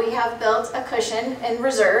in that we have built a cushion in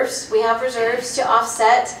reserves. We have reserves to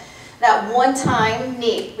offset that one-time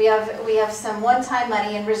need. We have some one-time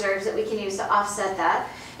money in reserves that we can use to offset that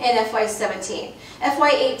in FY17.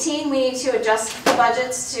 FY18, we need to adjust the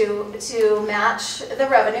budgets to match the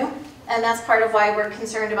revenue, and that's part of why we're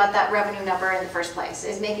concerned about that revenue number in the first place,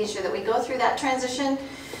 is making sure that we go through that transition.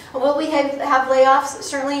 Will we have layoffs?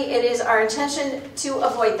 Certainly it is our intention to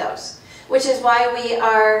avoid those, which is why we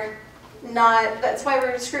are not, that's why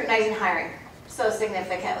we're scrutinizing hiring so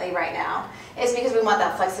significantly right now, is because we want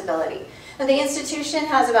that flexibility. And the institution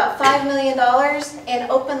has about $5 million in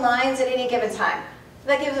open lines at any given time.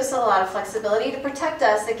 That gives us a lot of flexibility to protect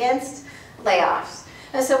us against layoffs.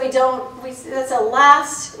 And so that's a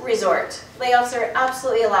last resort. Layoffs are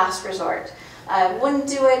absolutely a last resort. Wouldn't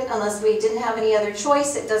do it unless we didn't have any other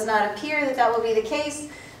choice. It does not appear that that will be the case.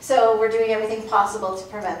 So we're doing everything possible to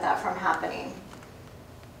prevent that from happening.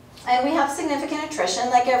 And we have significant attrition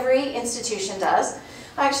like every institution does.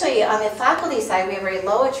 Actually, on the faculty side, we have very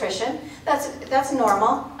low attrition. That's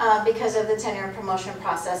normal because of the tenure and promotion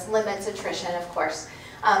process limits attrition, of course.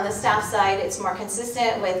 On the staff side, it's more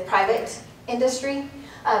consistent with private industry,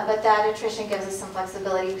 but that attrition gives us some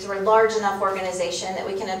flexibility because we're a large enough organization that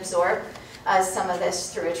we can absorb some of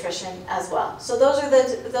this through attrition as well. So those are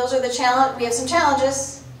the challenge. We have some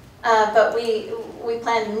challenges, but we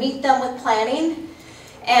plan to meet them with planning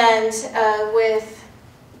and with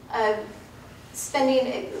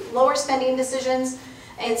lower spending decisions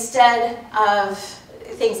instead of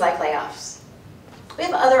things like layoffs. We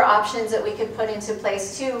have other options that we could put into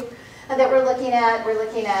place too that we're looking at. We're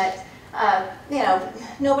looking at,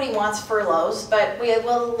 nobody wants furloughs, but we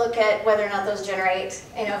will look at whether or not those generate,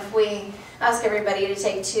 if we ask everybody to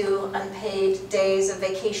take 2 unpaid days of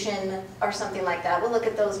vacation or something like that. We'll look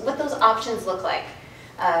at what those options look like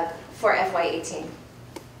for FY18.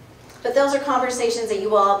 But those are conversations that you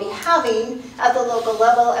will all be having at the local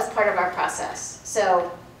level as part of our process.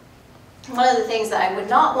 So one of the things that I would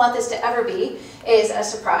not want this to ever be is a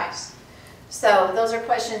surprise. So those are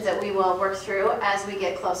questions that we will work through as we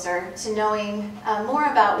get closer to knowing more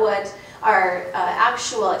about what our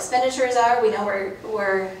actual expenditures are. We know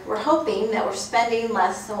we're hoping that we're spending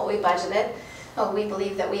less than what we budgeted. We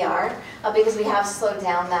believe that we are because we have slowed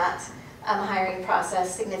down that hiring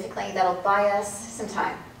process significantly. That'll buy us some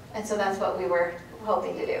time. And so that's what we were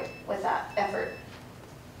hoping to do with that effort.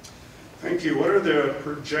 Thank you. What are the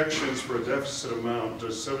projections for a deficit amount?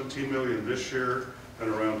 Does 17 million this year and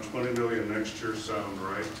around 20 million next year sound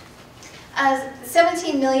right?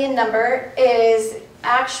 17 million number is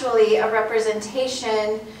actually a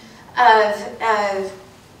representation of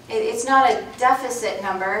it's not a deficit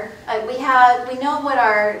number. We know what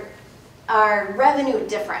our revenue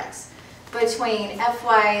difference between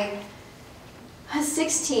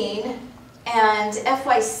FY16 and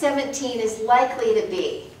FY17 is likely to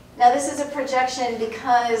be. Now this is a projection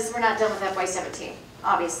because we're not done with FY17,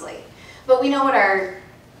 obviously. But we know what our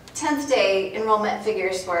 10th day enrollment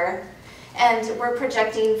figures were, and we're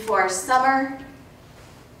projecting for summer,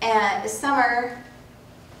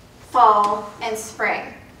 fall, and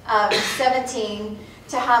spring of 17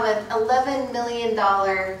 to have an $11 million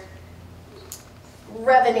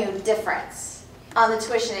revenue difference on the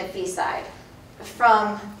tuition and fee side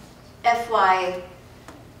from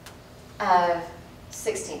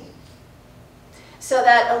FY16. So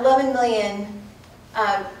that 11 million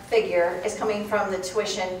figure is coming from the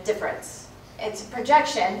tuition difference. It's a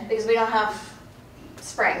projection because we don't have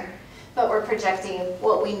spring, but we're projecting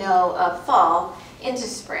what we know of fall into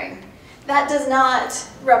spring. That does not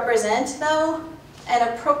represent, though,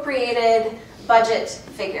 an appropriated budget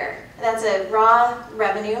figure. That's a raw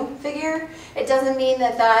revenue figure. It doesn't mean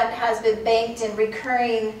that that has been banked in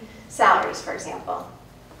recurring salaries, for example.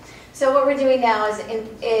 So what we're doing now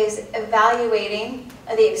is evaluating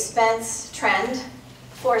the expense trend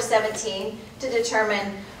for 17 to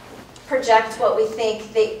project what we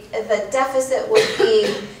think the deficit would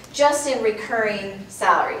be just in recurring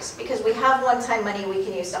salaries, because we have one-time money we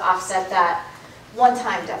can use to offset that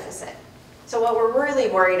one-time deficit. So what we're really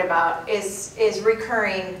worried about is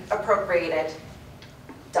recurring appropriated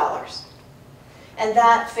dollars. And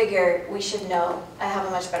that figure we should know and have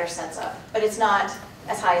a much better sense of, but it's not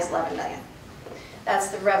as high as 11 million. That's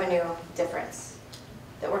the revenue difference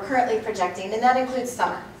that we're currently projecting, and that includes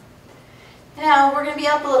summer. Now, we're going to be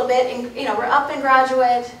up a little bit, and we're up in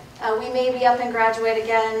graduate. We may be up in graduate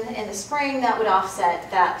again in the spring. That would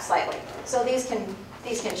offset that slightly. So these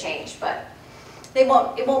can change, but it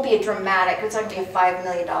won't be a dramatic, it's not going to be a $5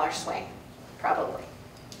 million swing, probably.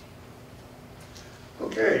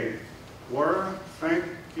 Okay, Laura, thank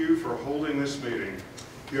you for holding this meeting.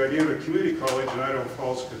 The idea of a community college in Idaho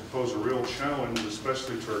Falls could pose a real challenge,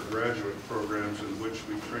 especially to our graduate programs in which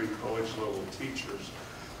we train college-level teachers.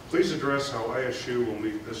 Please address how ISU will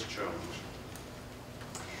meet this challenge.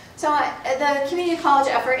 So the community college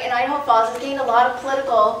effort in Idaho Falls has gained a lot of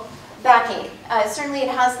political backing. Certainly it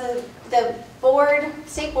has the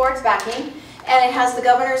state board's backing, and it has the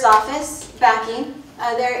governor's office backing.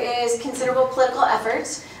 There is considerable political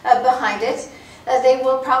effort behind it. They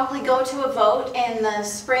will probably go to a vote in the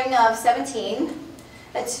spring of 17.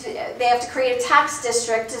 They have to create a tax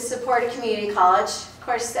district to support a community college. Of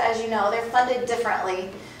course, as you know, they're funded differently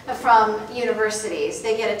from universities.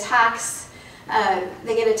 They get a tax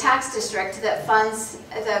district that funds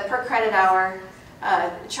the per credit hour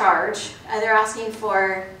charge. They're asking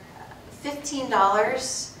for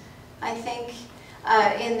 $15, I think,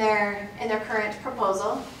 in their current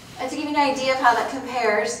proposal. And to give you an idea of how that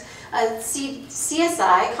compares,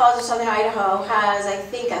 CSI, College of Southern Idaho, has, I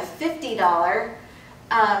think, a $50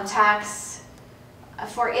 tax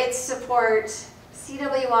for its support.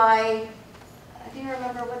 CWI, do you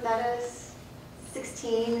remember what that is?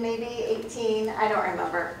 16, maybe 18, I don't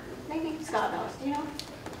remember. Maybe Scott knows, do you know?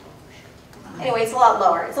 Anyway, it's a lot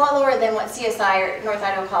lower. It's a lot lower than what CSI or North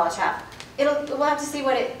Idaho College have. We'll have to see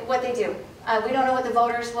what they do. We don't know what the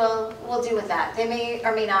voters will do with that. They may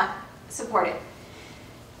or may not support it.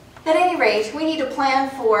 At any rate, we need to plan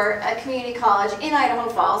for a community college in Idaho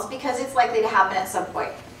Falls because it's likely to happen at some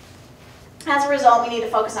point. As a result, we need to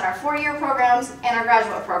focus on our four-year programs and our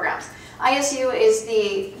graduate programs. ISU is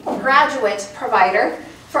the graduate provider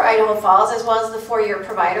for Idaho Falls as well as the four-year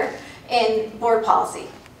provider in board policy.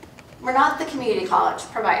 We're not the community college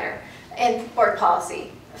provider in board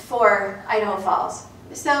policy for Idaho Falls.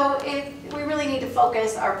 So we really need to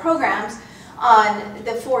focus our programs on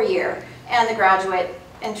the four-year and the graduate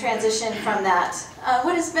and transition from that,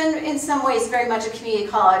 what has been in some ways very much a community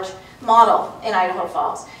college model in Idaho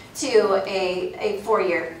Falls, to a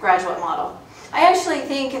four-year graduate model. I actually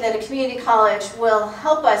think that a community college will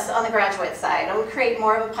help us on the graduate side. It will create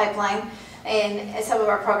more of a pipeline in some of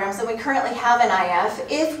our programs than we currently have in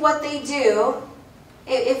IF if what they do,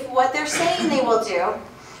 if what they're saying they will do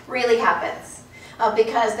really happens.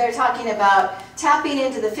 Because they're talking about tapping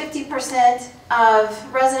into the 50%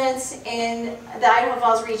 of residents in the Idaho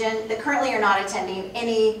Falls region that currently are not attending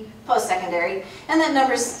any post-secondary, and that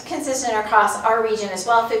number's consistent across our region as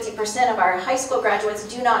well. 50% of our high school graduates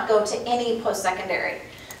do not go to any post-secondary.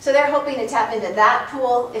 So they're hoping to tap into that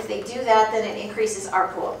pool. If they do that, then it increases our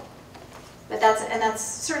pool. But that's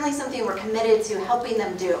certainly something we're committed to helping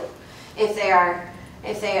them do if they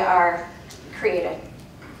are created.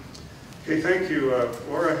 Okay, thank you.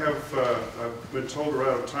 Laura, I've been told we're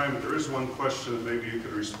out of time, but there is one question that maybe you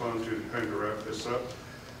could respond to kind of wrap this up.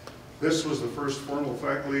 This was the first formal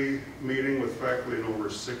faculty meeting with faculty in over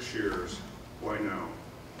 6 years. Why now?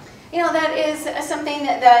 You know, that is something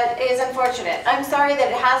that is unfortunate. I'm sorry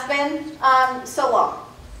that it has been so long.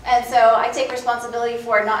 And so I take responsibility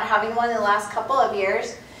for not having one in the last couple of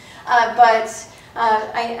years.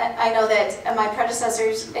 I know that my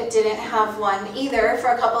predecessors didn't have one either for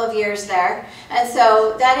a couple of years there. And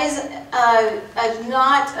so that is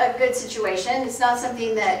not a good situation. It's not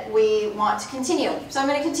something that we want to continue. So I'm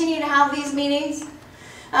going to continue to have these meetings.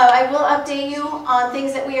 I will update you on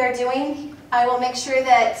things that we are doing. I will make sure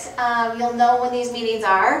that you'll know when these meetings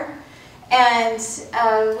are. And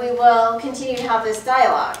we will continue to have this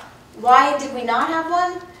dialogue. Why did we not have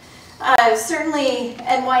one? Certainly,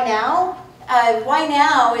 and why now? Why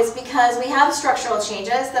now is because we have structural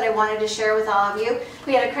changes that I wanted to share with all of you.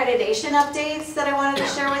 We had accreditation updates that I wanted to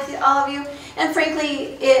share with all of you. And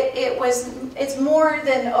frankly, it's more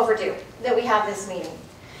than overdue that we have this meeting.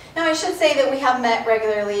 Now I should say that we have met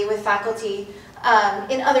regularly with faculty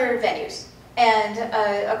in other venues and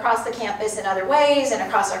across the campus in other ways and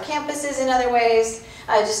across our campuses in other ways,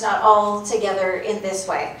 just not all together in this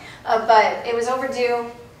way. But it was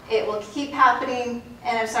overdue. It will keep happening,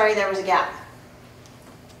 and I'm sorry there was a gap.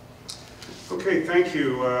 Okay, thank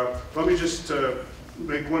you. Let me just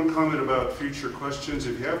make one comment about future questions.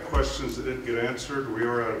 If you have questions that didn't get answered, we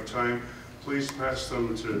are out of time, please pass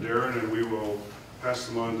them to Darren and we will pass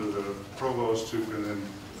them on to the provost who can then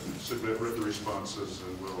submit written responses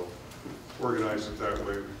and we'll organize it that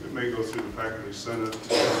way. It may go through the faculty senate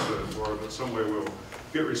or but some way we'll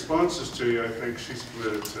get responses to you. I think she's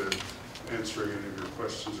committed to answering any of your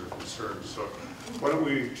questions or concerns. So why don't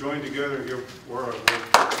we join together and give Laura a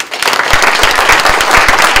vote.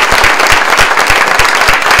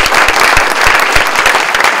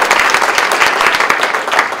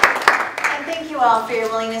 All for your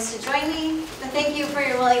willingness to join me, and thank you for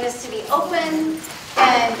your willingness to be open,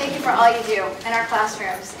 and thank you for all you do in our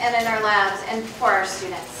classrooms and in our labs and for our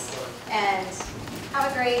students. And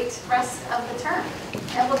have a great rest of the term.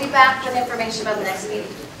 And we'll be back with information about the next meeting.